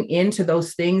tapping into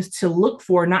those things to look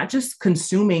for, not just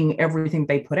consuming everything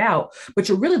they put out, but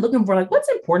you're really looking for like, what's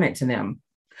important to them?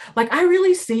 Like, I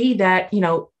really see that,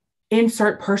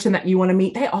 insert person that you want to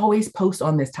meet, they always post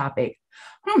on this topic.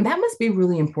 That must be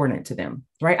really important to them,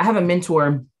 right? I have a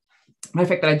mentor, matter of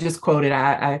fact, that I just quoted.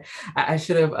 I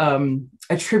should have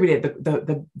attributed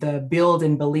the build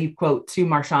and believe quote to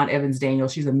Marshawn Evans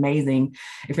Daniels. She's amazing.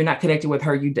 If you're not connected with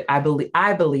her, I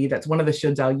believe that's one of the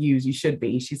shoulds I'll use. You should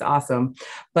be. She's awesome.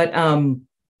 But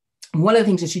one of the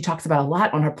things that she talks about a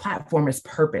lot on her platform is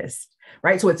purpose.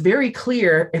 Right. So it's very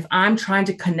clear if I'm trying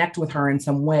to connect with her in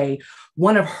some way,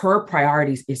 one of her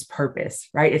priorities is purpose,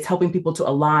 right? It's helping people to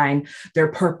align their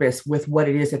purpose with what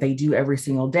it is that they do every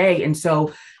single day. And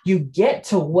so you get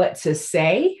to what to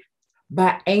say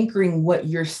by anchoring what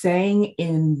you're saying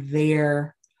in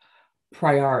their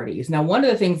priorities. Now, one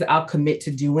of the things that I'll commit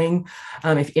to doing,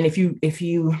 if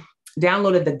you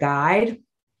downloaded the guide,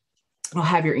 I'll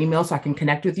have your email so I can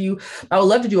connect with you. I would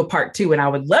love to do a part 2, and I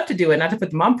would love to do it, not to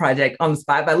put the Mom Project on the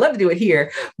spot, but I'd love to do it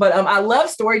here. But I love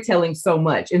storytelling so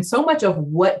much. And so much of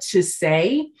what to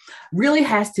say really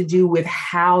has to do with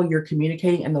how you're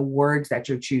communicating and the words that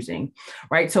you're choosing,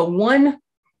 right? So one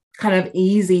kind of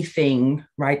easy thing,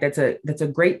 right? That's a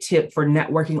great tip for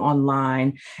networking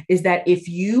online is that if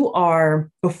you are,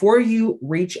 before you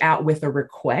reach out with a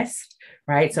request,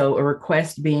 right? So a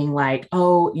request being like,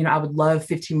 oh, I would love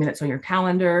 15 minutes on your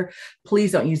calendar.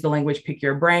 Please don't use the language, pick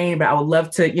your brain, but I would love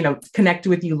to, connect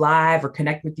with you live or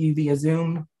connect with you via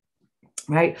Zoom,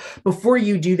 right? Before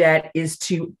you do that is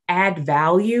to add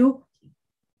value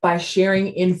by sharing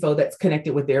info that's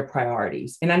connected with their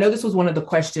priorities. And I know this was one of the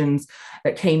questions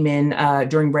that came in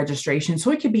during registration.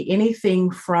 So it could be anything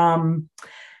from,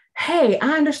 hey,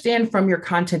 I understand from your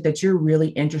content that you're really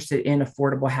interested in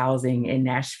affordable housing in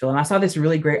Nashville. And I saw this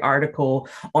really great article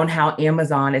on how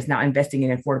Amazon is now investing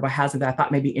in affordable housing that I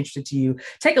thought may be interested to you.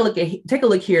 Take a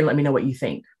look here and let me know what you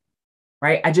think.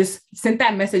 Right? I just sent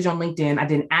that message on LinkedIn. I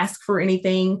didn't ask for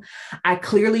anything. I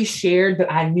clearly shared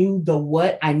that I knew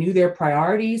I knew their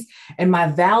priorities. And my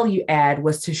value add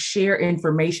was to share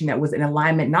information that was in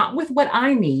alignment, not with what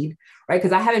I need, right?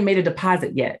 Because I haven't made a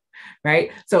deposit yet,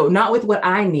 right? So not with what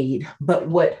I need, but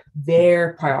what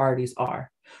their priorities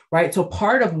are, right? So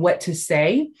part of what to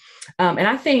say, and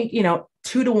I think,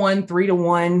 2-to-1,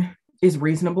 3-to-1, is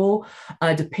reasonable,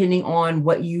 depending on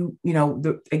what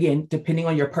depending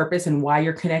on your purpose and why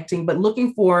you're connecting, but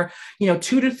looking for, 2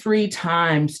 to 3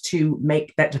 times to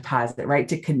make that deposit, right?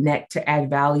 To connect, to add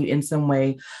value in some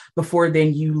way before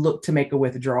then you look to make a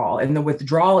withdrawal. And the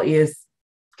withdrawal is,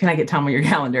 can I get time on your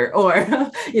calendar? Or,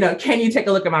 can you take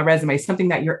a look at my resume? Something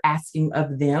that you're asking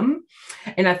of them.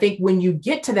 And I think when you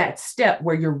get to that step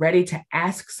where you're ready to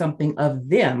ask something of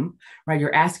them, right?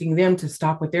 You're asking them to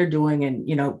stop what they're doing and,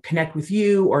 connect with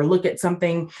you or look at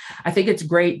something. I think it's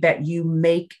great that you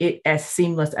make it as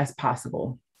seamless as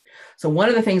possible. So one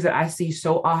of the things that I see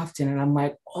so often, and I'm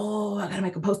like, oh, I got to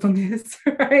make a post on this,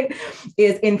 right?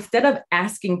 Is instead of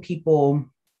asking people,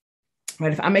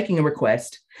 right, if I'm making a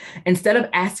request, instead of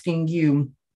asking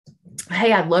you,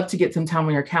 hey, I'd love to get some time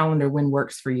on your calendar when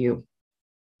works for you.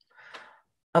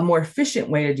 A more efficient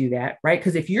way to do that, right?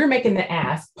 Because if you're making the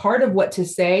ask, part of what to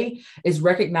say is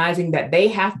recognizing that they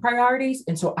have priorities.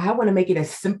 And so I want to make it as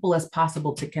simple as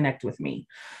possible to connect with me.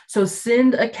 So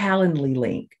send a Calendly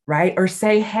link, right? Or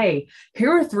say, hey,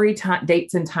 here are 3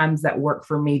 dates and times that work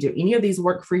for me. Do any of these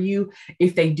work for you?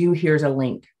 If they do, here's a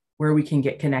link where we can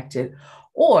get connected.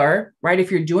 Or, right, if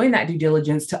you're doing that due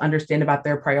diligence to understand about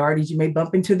their priorities, you may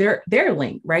bump into their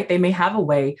link, right? They may have a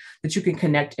way that you can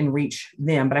connect and reach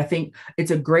them. But I think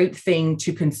it's a great thing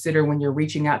to consider when you're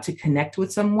reaching out to connect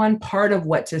with someone. Part of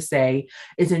what to say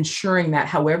is ensuring that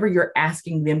however you're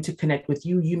asking them to connect with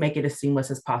you, you make it as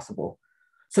seamless as possible.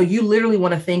 So you literally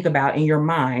want to think about in your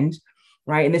mind,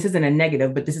 right? And this isn't a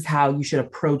negative, but this is how you should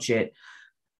approach it.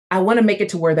 I want to make it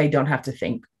to where they don't have to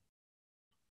think.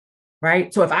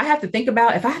 Right. So if I have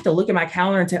to look at my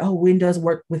calendar and say, oh, when does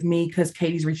work with me because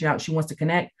Katie's reaching out, she wants to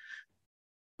connect.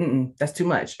 That's too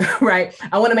much. Right.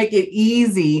 I want to make it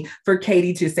easy for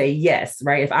Katie to say yes.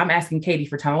 Right. If I'm asking Katie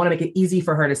for time, I want to make it easy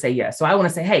for her to say yes. So I want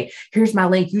to say, hey, here's my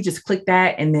link. You just click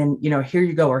that. And then, here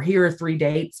you go. Or here are 3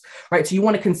 dates. Right. So you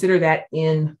want to consider that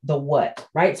in the what.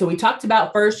 Right. So we talked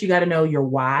about first, you got to know your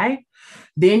why.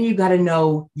 Then you got to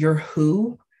know your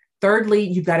who. Thirdly,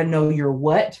 you got to know your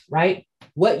what. Right.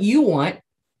 What you want,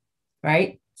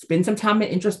 right? Spend some time in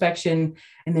introspection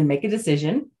and then make a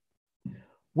decision,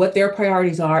 what their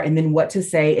priorities are, and then what to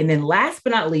say. And then last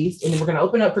but not least, and then we're going to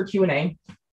open up for Q&A.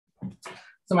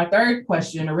 So my third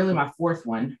question, or really my fourth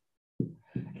one,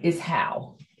 is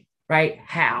how, right?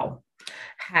 How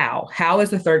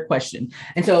is the third question.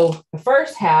 And so the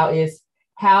first how is,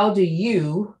 how do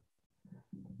you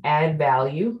add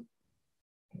value?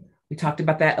 We talked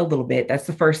about that a little bit. That's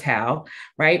the first how,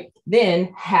 right?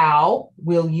 Then how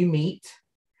will you meet?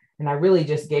 And I really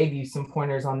just gave you some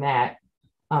pointers on that.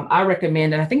 I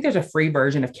recommend, and I think there's a free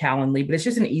version of Calendly, but it's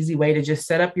just an easy way to just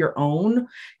set up your own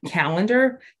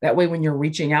calendar. That way, when you're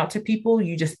reaching out to people,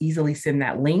 you just easily send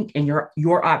that link and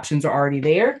your options are already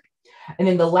there. And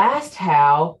then the last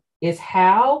how is,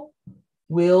 how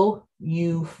will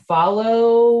you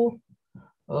follow?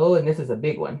 Oh, and this is a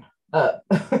big one.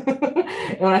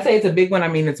 And when I say it's a big one, I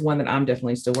mean, it's one that I'm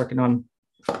definitely still working on.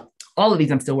 All of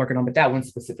these I'm still working on, but that one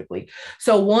specifically.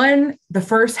 So the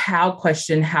first how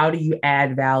question, how do you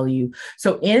add value?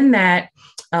 So in that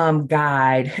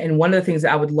guide, and one of the things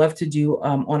that I would love to do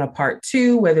on a part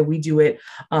 2, whether we do it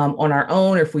on our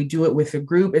own or if we do it with a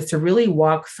group, is to really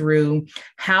walk through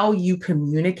how you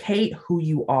communicate who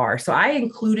you are. So I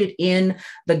included in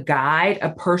the guide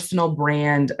a personal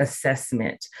brand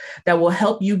assessment that will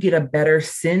help you get a better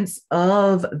sense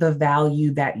of the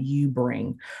value that you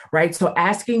bring, right? So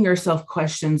asking yourself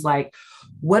questions like,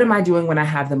 what am I doing when I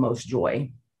have the most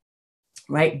joy?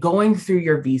 right? Going through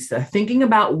your visa, thinking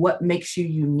about what makes you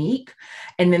unique.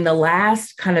 And then the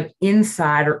last kind of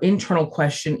inside or internal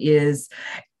question is,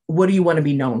 what do you want to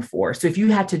be known for? So if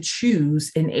you had to choose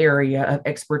an area of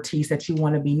expertise that you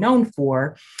want to be known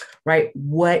for, right?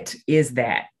 What is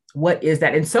that? What is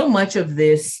that? And so much of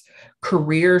this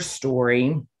career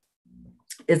story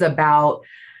is about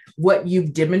what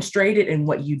you've demonstrated and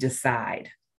what you decide,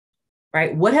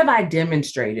 right? What have I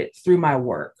demonstrated through my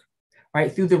work, right?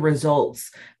 Through the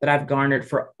results that I've garnered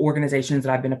for organizations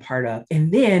that I've been a part of. And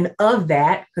then of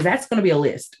that, because that's going to be a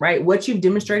list, right? What you've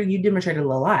demonstrated, you demonstrated a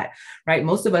lot, right?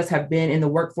 Most of us have been in the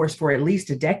workforce for at least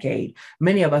a decade,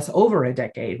 many of us over a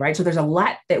decade, right? So there's a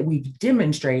lot that we've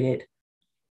demonstrated.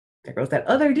 There goes that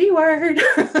other D word.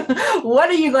 What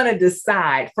are you going to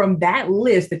decide from that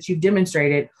list that you've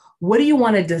demonstrated? What do you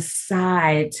want to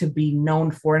decide to be known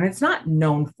for? And it's not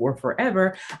known for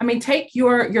forever. I mean, take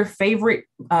your favorite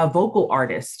vocal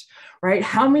artist, right?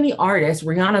 How many artists,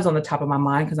 Rihanna's on the top of my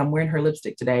mind because I'm wearing her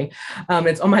lipstick today.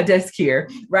 It's on my desk here,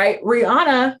 right?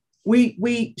 Rihanna,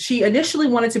 she initially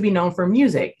wanted to be known for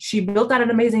music. She built out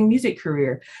an amazing music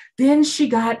career. Then she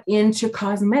got into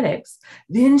cosmetics.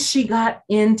 Then she got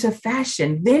into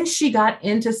fashion. Then she got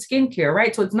into skincare,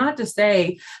 right? So it's not to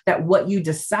say that what you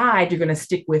decide you're going to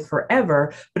stick with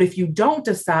forever, but if you don't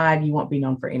decide, you won't be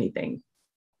known for anything.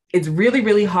 It's really,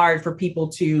 really hard for people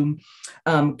to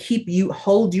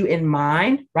hold you in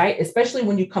mind, right? Especially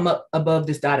when you come up above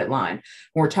this dotted line.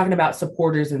 When we're talking about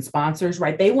supporters and sponsors,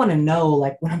 right? They want to know,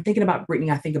 like, when I'm thinking about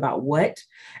Brittany, I think about what?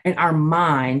 And our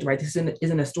mind, right? This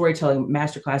isn't a storytelling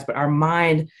masterclass, but our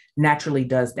mind naturally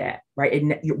does that, right?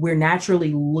 We're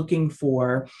naturally looking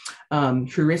for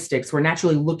heuristics. We're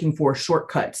naturally looking for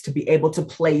shortcuts to be able to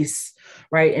place,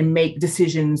 right? And make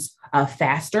decisions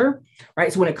faster,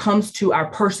 right? So when it comes to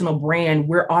our personal brand,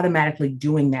 we're automatically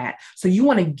doing that. So you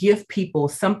want to give people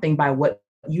something by what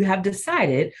you have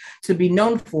decided to be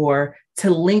known for, to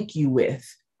link you with,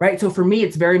 right? So for me,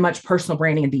 it's very much personal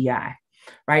branding and DEI,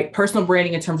 right? Personal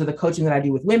branding in terms of the coaching that I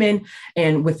do with women,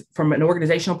 and from an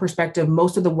organizational perspective,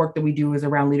 most of the work that we do is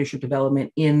around leadership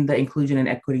development in the inclusion and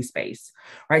equity space,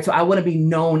 right? So I want to be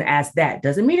known as that.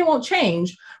 Doesn't mean it won't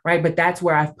change, right? But that's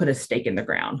where I've put a stake in the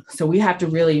ground. So we have to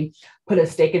really put a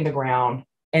stake in the ground,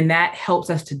 and that helps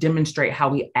us to demonstrate how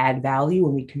we add value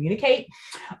when we communicate.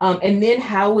 And then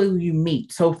how will you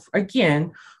meet? So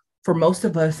again, for most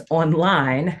of us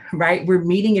online, right, we're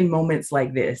meeting in moments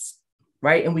like this,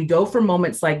 right? And we go from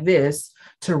moments like this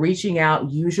to reaching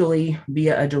out, usually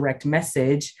via a direct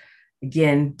message,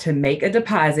 again, to make a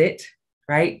deposit,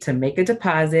 right? To make a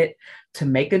deposit.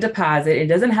 It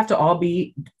doesn't have to all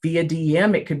be via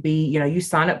DM. It could be, you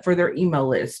sign up for their email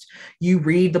list, you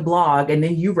read the blog, and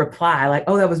then you reply like,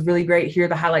 oh, that was really great. Here are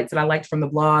the highlights that I liked from the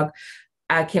blog.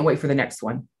 I can't wait for the next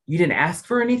one. You didn't ask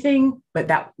for anything, but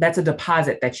that's a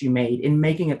deposit that you made in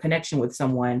making a connection with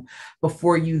someone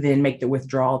before you then make the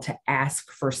withdrawal to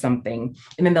ask for something.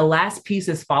 And then the last piece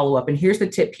is follow-up. And here's the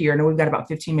tip here. I know we've got about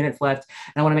 15 minutes left,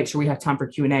 and I want to make sure we have time for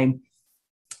Q&A.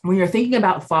 When you're thinking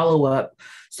about follow-up,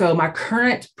 so my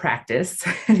current practice,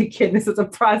 and again, this is a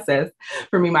process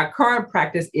for me, my current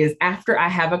practice is after I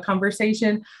have a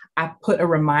conversation, I put a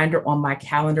reminder on my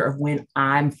calendar of when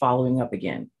I'm following up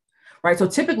again. Right. So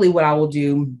typically what I will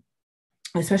do,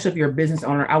 especially if you're a business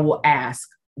owner, I will ask,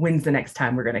 when's the next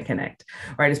time we're going to connect,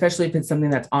 right? Especially if it's something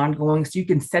that's ongoing. So you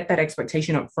can set that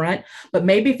expectation up front. But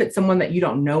maybe if it's someone that you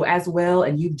don't know as well,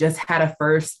 and you've just had a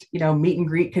first, meet and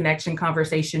greet connection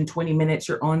conversation, 20 minutes,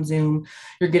 you're on Zoom,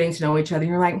 you're getting to know each other.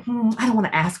 You're like, I don't want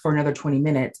to ask for another 20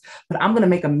 minutes, but I'm going to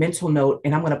make a mental note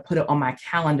and I'm going to put it on my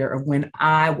calendar of when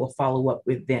I will follow up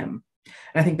with them.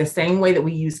 And I think the same way that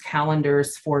we use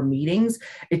calendars for meetings,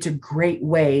 it's a great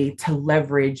way to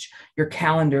leverage your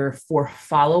calendar for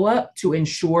follow-up to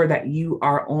ensure that you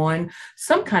are on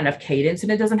some kind of cadence.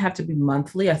 And it doesn't have to be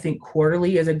monthly. I think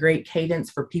quarterly is a great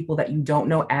cadence for people that you don't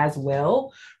know as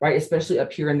well, right? Especially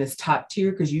up here in this top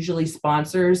tier, because usually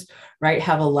sponsors, right,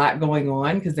 have a lot going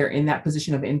on because they're in that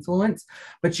position of influence.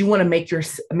 But you want to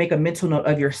make a mental note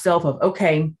of yourself of,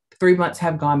 okay, 3 months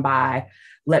have gone by.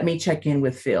 Let me check in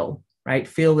with Phil. Right?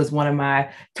 Phil is one of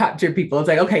my top tier people. It's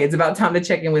like, okay, it's about time to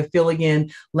check in with Phil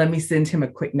again. Let me send him a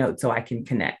quick note so I can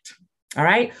connect. All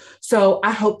right. So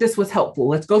I hope this was helpful.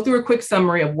 Let's go through a quick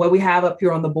summary of what we have up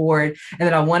here on the board. And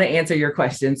then I want to answer your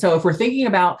question. So if we're thinking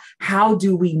about how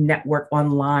do we network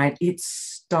online,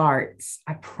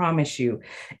 I promise you,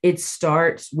 it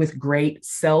starts with great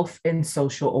self and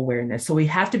social awareness. So we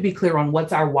have to be clear on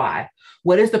what's our why.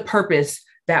 What is the purpose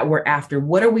that we're after?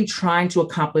 What are we trying to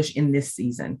accomplish in this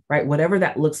season, right? Whatever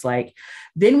that looks like.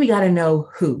 Then we got to know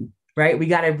who, right? We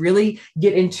got to really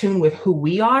get in tune with who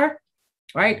we are,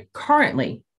 right?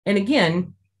 Currently. And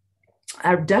again,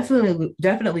 I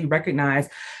definitely recognize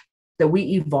that we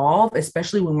evolve,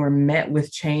 especially when we're met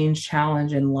with change,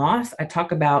 challenge, and loss. I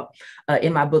talk about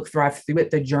in my book, Thrive Through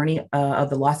It, the journey of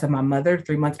the loss of my mother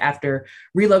 3 months after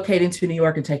relocating to New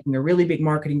York and taking a really big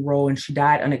marketing role, and she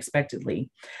died unexpectedly.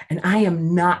 And I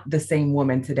am not the same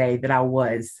woman today that I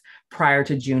was prior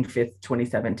to June 5th,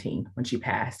 2017, when she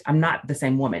passed. I'm not the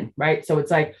same woman, right? So it's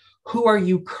like, who are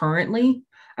you currently?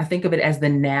 I think of it as the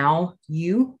now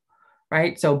you,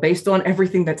 right? So based on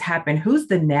everything that's happened, who's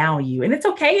the now you? And it's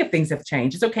okay if things have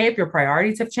changed. It's okay if your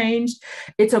priorities have changed.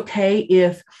 It's okay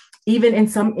if even in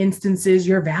some instances,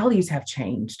 your values have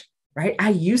changed, right? I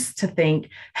used to think,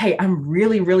 hey, I'm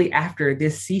really, really after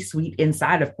this C-suite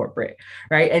inside of corporate,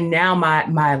 right? And now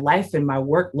my life and my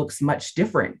work looks much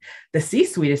different. The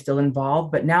C-suite is still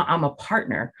involved, but now I'm a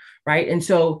partner, right? And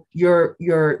so your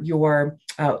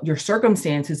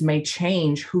circumstances may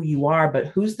change who you are, but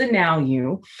who's the now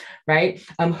you, right?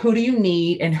 Who do you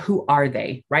need and who are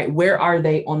they, right? Where are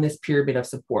they on this pyramid of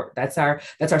support? That's our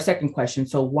second question.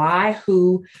 So why,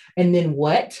 who, and then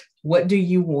what? What do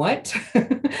you want?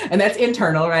 And that's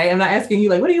internal, right? I'm not asking you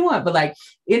like, what do you want? But like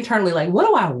internally, like, what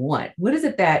do I want? What is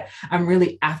it that I'm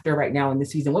really after right now in this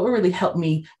season? What will really help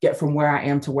me get from where I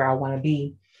am to where I want to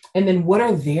be? And then what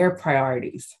are their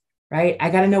priorities? Right? I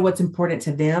got to know what's important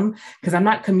to them, because I'm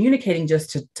not communicating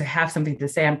just to have something to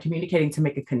say. I'm communicating to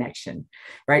make a connection,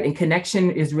 right? And connection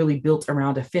is really built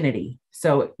around affinity.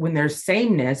 So when there's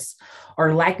sameness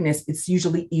or likeness, it's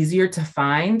usually easier to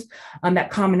find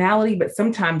that commonality, but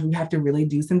sometimes we have to really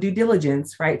do some due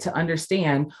diligence, right? To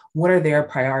understand what are their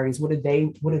priorities? What do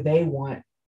they want?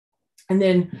 And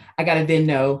then I got to then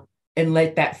know and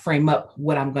let that frame up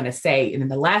what I'm going to say. And then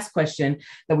the last question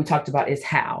that we talked about is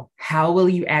how. How will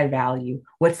you add value?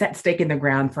 What's that stake in the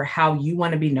ground for how you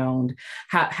want to be known,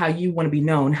 how you want to be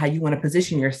known, how you want to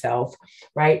position yourself,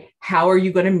 right? How are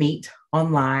you going to meet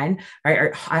online, right?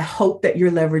 Or I hope that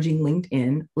you're leveraging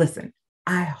LinkedIn. Listen,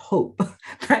 I hope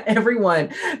that everyone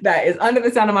that is under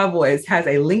the sound of my voice has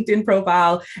a LinkedIn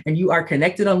profile and you are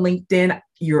connected on LinkedIn.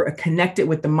 You're connected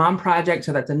with the Mom Project.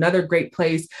 So that's another great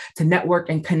place to network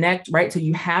and connect, right? So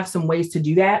you have some ways to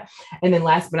do that. And then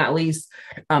last but not least,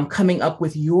 coming up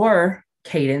with your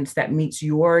cadence that meets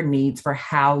your needs for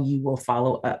how you will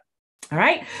follow up. All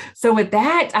right. So with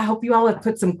that, I hope you all have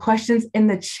put some questions in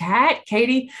the chat.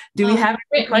 Katie, do we have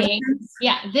any questions?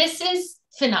 Yeah, this is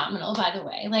phenomenal, by the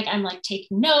way. Like, I'm like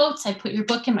taking notes. I put your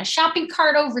book in my shopping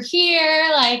cart over here,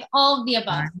 like all of the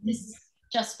above. This has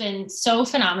just been so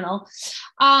phenomenal.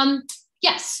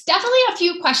 Yes, definitely a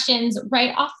few questions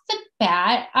right off the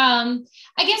bat. I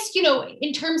guess,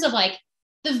 in terms of like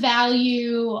the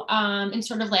value and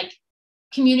sort of like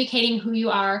communicating who you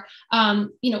are,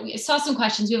 we saw some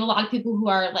questions. We have a lot of people who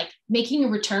are like making a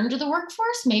return to the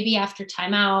workforce, maybe after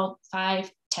timeout,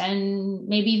 5, 10,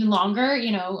 maybe even longer,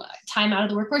 time out of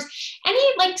the workforce. Any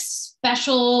like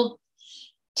special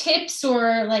tips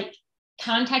or like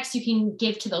context you can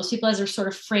give to those people as they're sort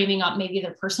of framing up maybe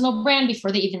their personal brand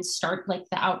before they even start like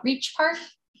the outreach part?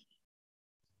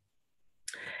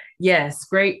 Yes,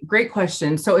 great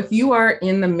question. So if you are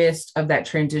in the midst of that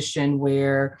transition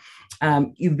where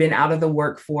you've been out of the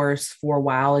workforce for a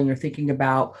while and you're thinking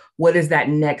about what is that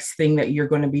next thing that you're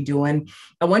going to be doing,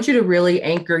 I want you to really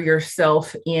anchor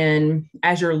yourself in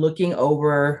as you're looking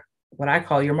over what I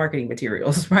call your marketing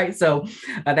materials, right? So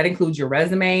that includes your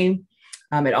resume.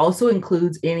 It also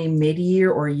includes any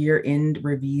mid-year or year-end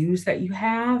reviews that you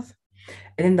have.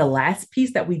 And then the last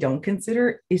piece that we don't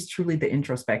consider is truly the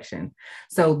introspection.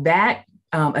 So that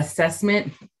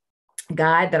assessment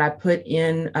guide that I put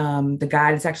in the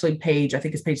guide, it's actually I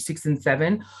think it's page 6 and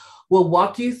 7, will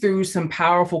walk you through some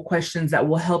powerful questions that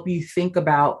will help you think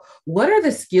about what are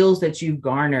the skills that you've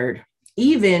garnered,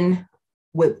 even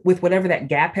with whatever that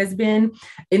gap has been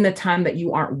in the time that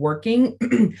you aren't working,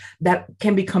 that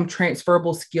can become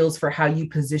transferable skills for how you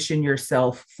position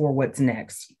yourself for what's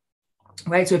next.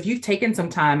 Right. So if you've taken some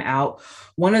time out,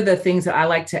 one of the things that I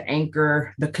like to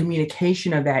anchor the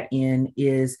communication of that in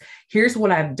is here's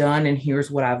what I've done and here's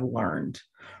what I've learned.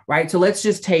 Right. So let's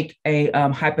just take a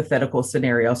hypothetical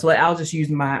scenario. So I'll just use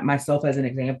myself as an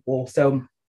example. So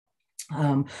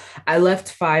I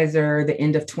left Pfizer the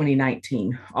end of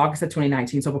 2019, August of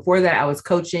 2019. So before that, I was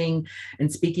coaching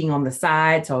and speaking on the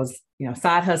side. So I was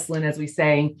side hustling, as we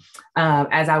say,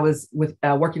 as I was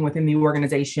working within the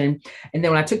organization. And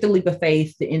then when I took the leap of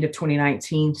faith, the end of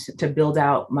 2019, to build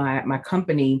out my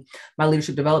company, my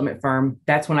leadership development firm,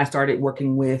 that's when I started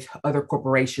working with other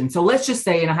corporations. So let's just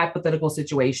say in a hypothetical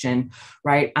situation,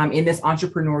 right, I'm in this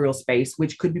entrepreneurial space,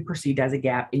 which could be perceived as a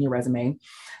gap in your resume.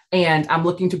 And I'm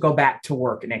looking to go back to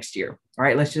work next year. All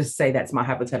right, let's just say that's my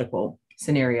hypothetical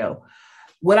scenario.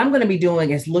 What I'm going to be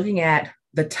doing is looking at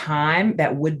the time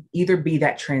that would either be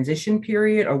that transition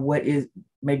period or what is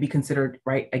maybe considered,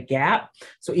 right, a gap.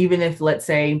 So even if, let's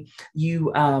say,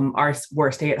 you were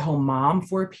a stay-at-home mom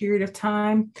for a period of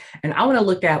time, and I want to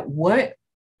look at what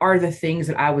are the things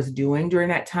that I was doing during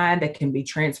that time that can be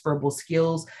transferable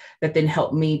skills that then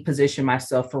help me position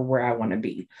myself for where I want to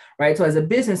be, right? So as a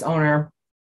business owner,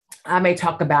 I may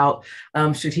talk about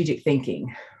strategic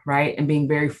thinking, right? And being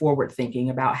very forward thinking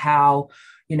about how,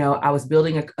 I was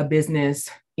building a business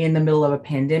in the middle of a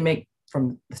pandemic,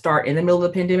 from the start in the middle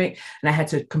of the pandemic, and I had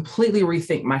to completely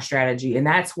rethink my strategy. And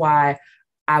that's why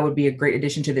I would be a great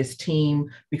addition to this team,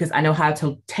 because I know how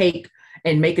to take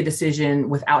and make a decision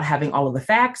without having all of the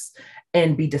facts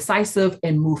and be decisive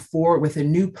and move forward with a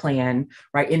new plan,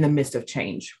 right, in the midst of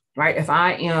change. Right. If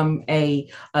I am a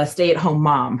stay-at-home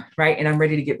mom, right, and I'm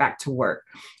ready to get back to work,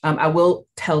 I will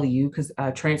tell you, because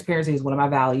transparency is one of my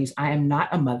values. I am not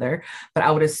a mother, but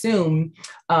I would assume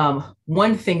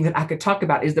one thing that I could talk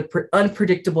about is the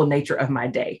unpredictable nature of my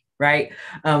day. Right.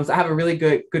 So I have a really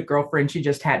good girlfriend. She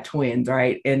just had twins.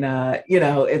 Right. And,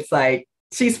 it's like,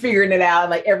 she's figuring it out.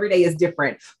 Like every day is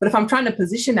different. But if I'm trying to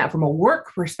position that from a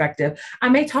work perspective, I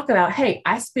may talk about, hey,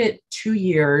 I spent 2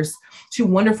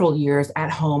 wonderful years at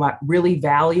home, really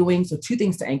valuing. So 2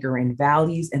 things to anchor in: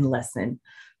 values and lessons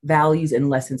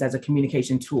as a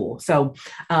communication tool. So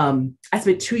I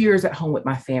spent 2 years at home with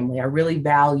my family. I really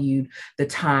valued the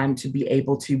time to be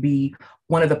able to be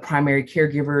one of the primary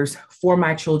caregivers for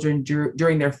my children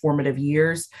during their formative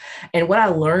years. And what I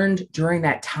learned during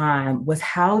that time was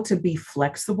how to be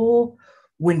flexible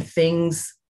when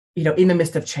things, in the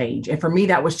midst of change. And for me,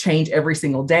 that was change every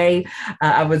single day.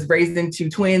 I was raising 2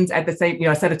 twins at the same,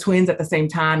 a set of twins at the same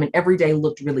time, and every day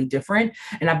looked really different.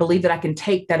 And I believe that I can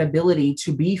take that ability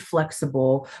to be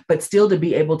flexible, but still to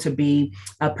be able to be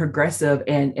progressive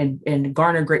and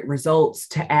garner great results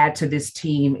to add to this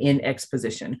team in X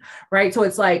position, right? So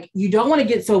it's like, you don't want to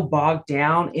get so bogged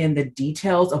down in the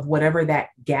details of whatever that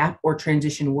gap or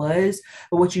transition was.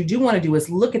 But what you do want to do is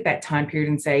look at that time period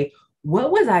and say,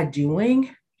 what was I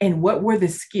doing? And what were the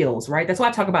skills, right? That's why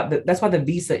I talk about that's why the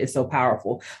visa is so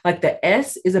powerful. Like the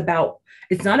S is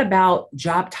it's not about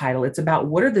job title. It's about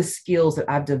what are the skills that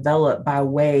I've developed by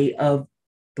way of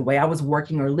the way I was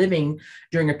working or living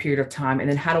during a period of time. And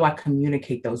then how do I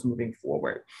communicate those moving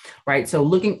forward, right? So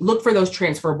look for those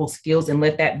transferable skills and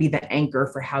let that be the anchor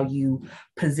for how you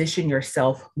position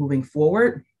yourself moving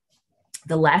forward.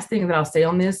 The last thing that I'll say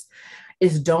on this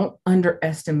is don't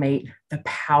underestimate the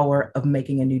power of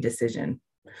making a new decision.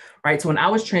 Right. So when I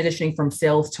was transitioning from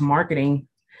sales to marketing,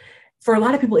 for a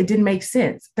lot of people, it didn't make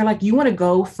sense. They're like, you want to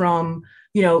go from,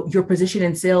 your position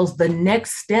in sales, the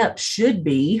next step should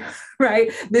be,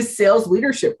 right, this sales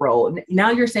leadership role. Now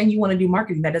you're saying you want to do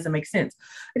marketing. That doesn't make sense.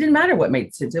 It didn't matter what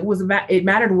made sense. It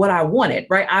mattered what I wanted,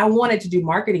 right? I wanted to do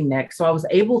marketing next. So I was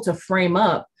able to frame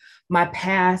up my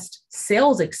past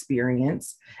sales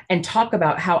experience and talk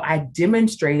about how I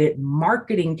demonstrated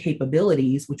marketing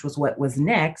capabilities, which was what was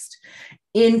next,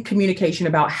 in communication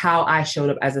about how I showed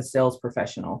up as a sales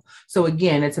professional. So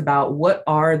again, it's about what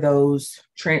are those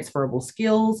transferable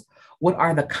skills? What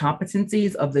are the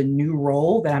competencies of the new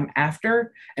role that I'm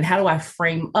after? And how do I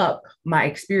frame up my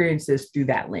experiences through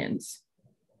that lens?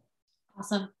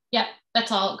 Awesome. Yeah,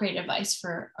 that's all great advice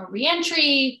for a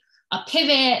reentry, a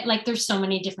pivot. Like there's so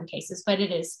many different cases, but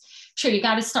it is true. You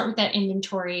got to start with that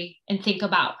inventory and think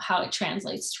about how it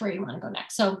translates to where you want to go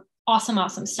next. So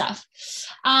awesome stuff.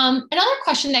 Another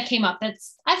question that came up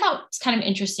I thought was kind of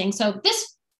interesting. So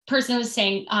this person was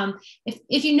saying,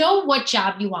 if you know what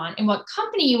job you want and what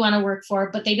company you want to work for,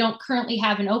 but they don't currently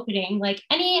have an opening, like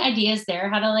any ideas there,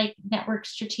 how to network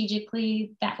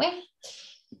strategically that way?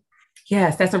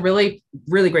 Yes, that's a really,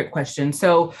 really great question.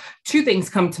 So 2 things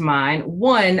come to mind.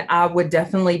 One, I would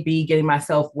definitely be getting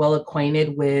myself well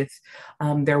acquainted with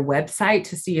their website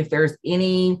to see if there's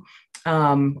any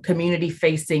community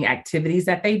facing activities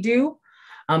that they do.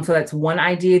 So that's one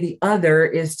idea. The other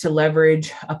is to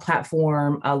leverage a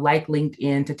platform like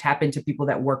LinkedIn to tap into people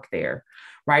that work there,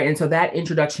 right? And so that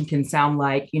introduction can sound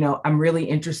like, I'm really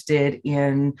interested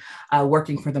in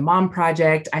working for the Mom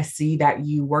Project. I see that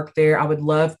you work there. I would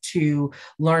love to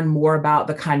learn more about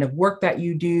the kind of work that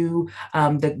you do,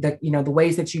 the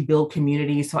ways that you build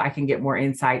community, so I can get more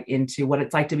insight into what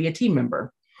it's like to be a team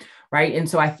member. Right. And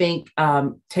so I think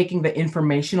taking the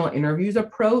informational interviews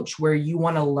approach, where you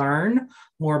want to learn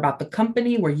more about the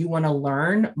company, where you want to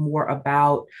learn more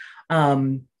about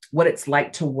what it's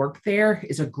like to work there,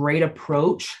 is a great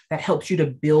approach that helps you to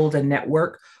build a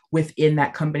network within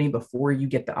that company before you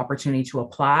get the opportunity to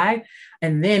apply.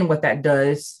 And then what that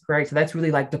does, right? So that's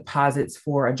really like deposits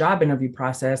for a job interview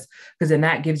process, because then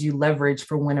that gives you leverage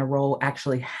for when a role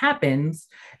actually happens.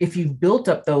 If you've built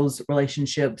up those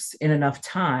relationships in enough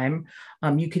time,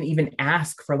 you can even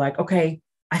ask for like, okay,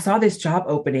 I saw this job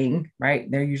opening, right?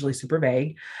 They're usually super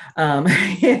vague. Not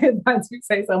to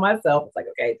say so myself. It's like,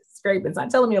 okay, this is great, but it's not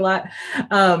telling me a lot.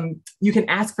 You can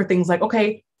ask for things like,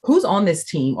 okay, who's on this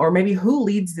team, or maybe who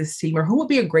leads this team, or who would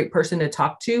be a great person to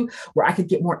talk to where I could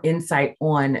get more insight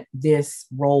on this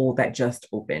role that just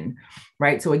opened,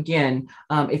 right? So again,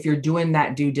 if you're doing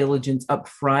that due diligence up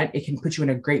front, it can put you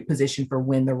in a great position for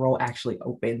when the role actually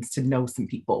opens to know some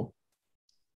people.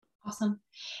 Awesome.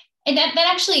 And that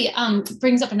actually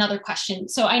brings up another question.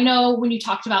 So I know when you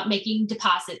talked about making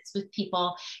deposits with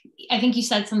people, I think you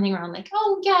said something around like,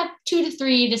 oh yeah, 2 to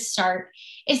 3 to start.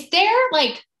 Is there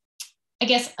like, I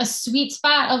guess, a sweet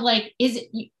spot of like,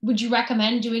 would you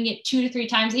recommend doing it 2 to 3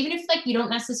 times, even if like you don't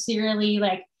necessarily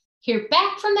like hear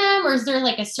back from them? Or is there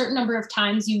like a certain number of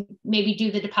times you maybe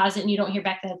do the deposit and you don't hear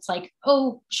back, that it's like,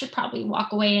 oh, should probably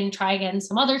walk away and try again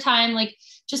some other time? Like,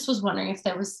 just was wondering if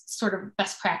there was sort of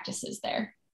best practices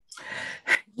there.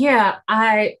 Yeah,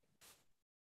 I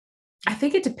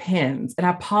think it depends. And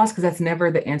I pause because that's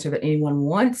never the answer that anyone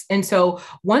wants. And so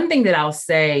one thing that I'll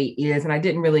say is, and I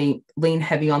didn't really lean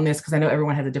heavy on this because I know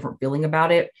everyone has a different feeling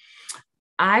about it.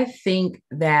 I think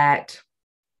that,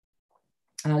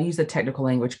 and I'll use the technical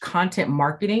language, content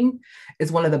marketing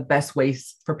is one of the best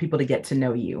ways for people to get to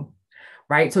know you.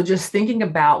 Right. So just thinking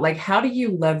about like, how do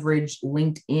you leverage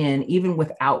LinkedIn even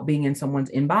without being in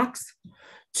someone's inbox,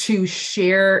 to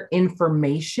share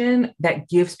information that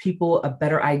gives people a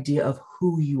better idea of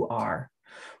who you are,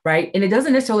 right? And it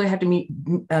doesn't necessarily have to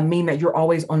mean that you're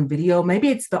always on video. Maybe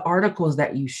it's the articles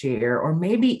that you share, or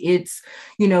maybe it's,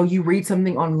 you read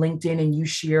something on LinkedIn and you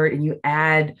share it and you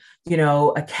add,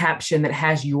 a caption that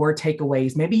has your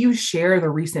takeaways. Maybe you share the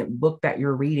recent book that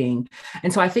you're reading.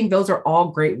 And so I think those are all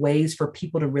great ways for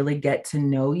people to really get to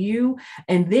know you.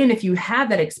 And then if you have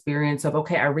that experience of,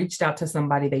 okay, I reached out to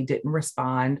somebody, they didn't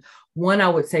respond. One, I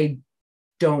would say,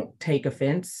 don't take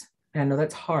offense. And I know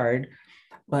that's hard,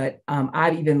 but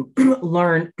I've even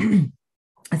learned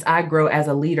as I grow as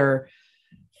a leader,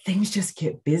 things just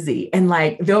get busy. And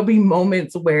like, there'll be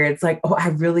moments where it's like, oh, I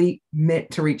really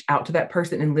meant to reach out to that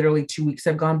person. And literally 2 weeks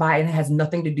have gone by and it has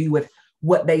nothing to do with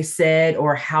what they said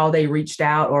or how they reached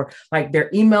out, or like their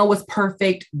email was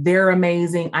perfect. They're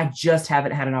amazing. I just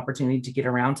haven't had an opportunity to get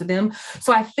around to them.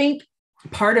 So I think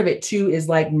part of it too is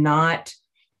like not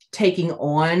taking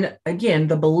on, again,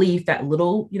 the belief, that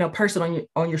little, person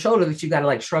on your shoulder that you got to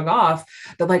like shrug off,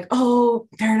 that like, oh,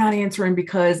 they're not answering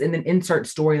because, and then insert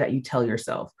story that you tell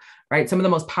yourself, right? Some of the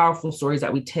most powerful stories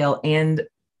that we tell, and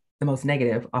the most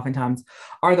negative oftentimes,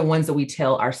 are the ones that we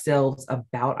tell ourselves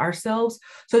about ourselves.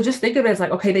 So just think of it as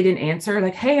like, okay, they didn't answer,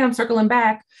 like, hey, I'm circling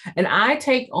back. And I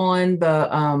take on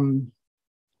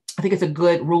I think it's a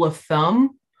good rule of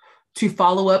thumb to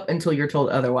follow up until you're told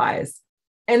otherwise.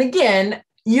 And again,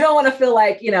 you don't want to feel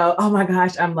like, oh my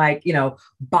gosh, I'm like,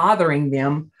 bothering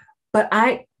them. But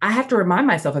I have to remind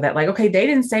myself of that. Like, okay, they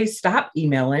didn't say stop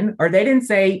emailing, or they didn't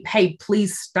say, hey,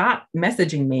 please stop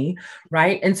messaging me.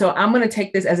 Right. And so I'm going to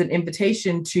take this as an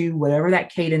invitation to whatever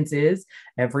that cadence is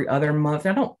every other month.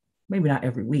 Maybe not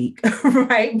every week,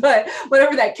 right? But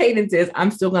whatever that cadence is, I'm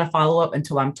still going to follow up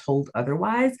until I'm told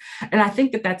otherwise. And I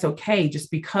think that that's okay, just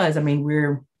because,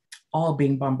 we're all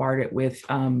being bombarded with,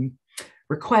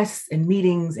 requests and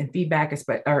meetings and feedback,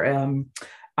 or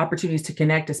opportunities to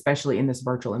connect, especially in this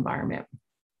virtual environment.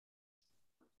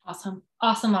 Awesome.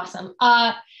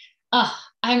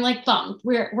 I'm like bummed.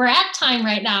 We're at time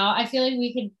right now. I feel like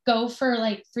we could go for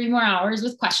like 3 more hours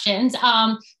with questions.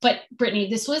 But Brittany,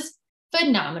 this was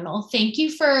phenomenal. Thank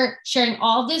you for sharing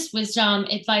all this wisdom,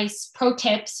 advice, pro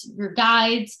tips, your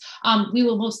guides. We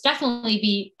will most definitely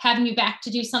be having you back to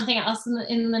do something else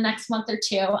in the next month or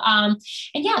two. And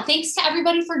yeah, thanks to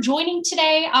everybody for joining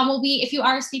today. If you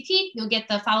RSVP, you'll get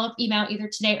the follow-up email either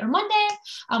today or Monday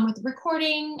with the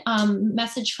recording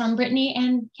message from Brittany.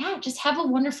 And yeah, just have a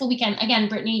wonderful weekend. Again,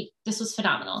 Brittany, this was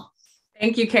phenomenal.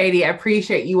 Thank you, Katie. I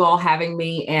appreciate you all having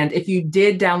me. And if you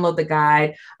did download the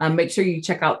guide, make sure you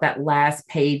check out that last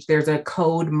page. There's a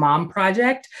code Mom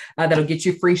Project that'll get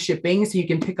you free shipping. So you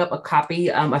can pick up a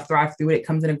copy of Thrive Through It. It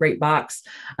comes in a great box.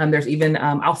 There's even,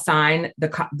 I'll sign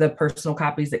the personal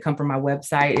copies that come from my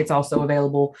website. It's also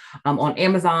available on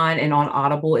Amazon and on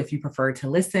Audible if you prefer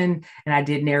to listen. And I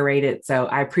did narrate it. So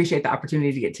I appreciate the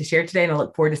opportunity to get to share today. And I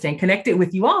look forward to staying connected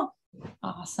with you all.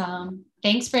 Awesome.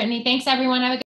 Thanks, Brittany. Thanks, everyone. Have a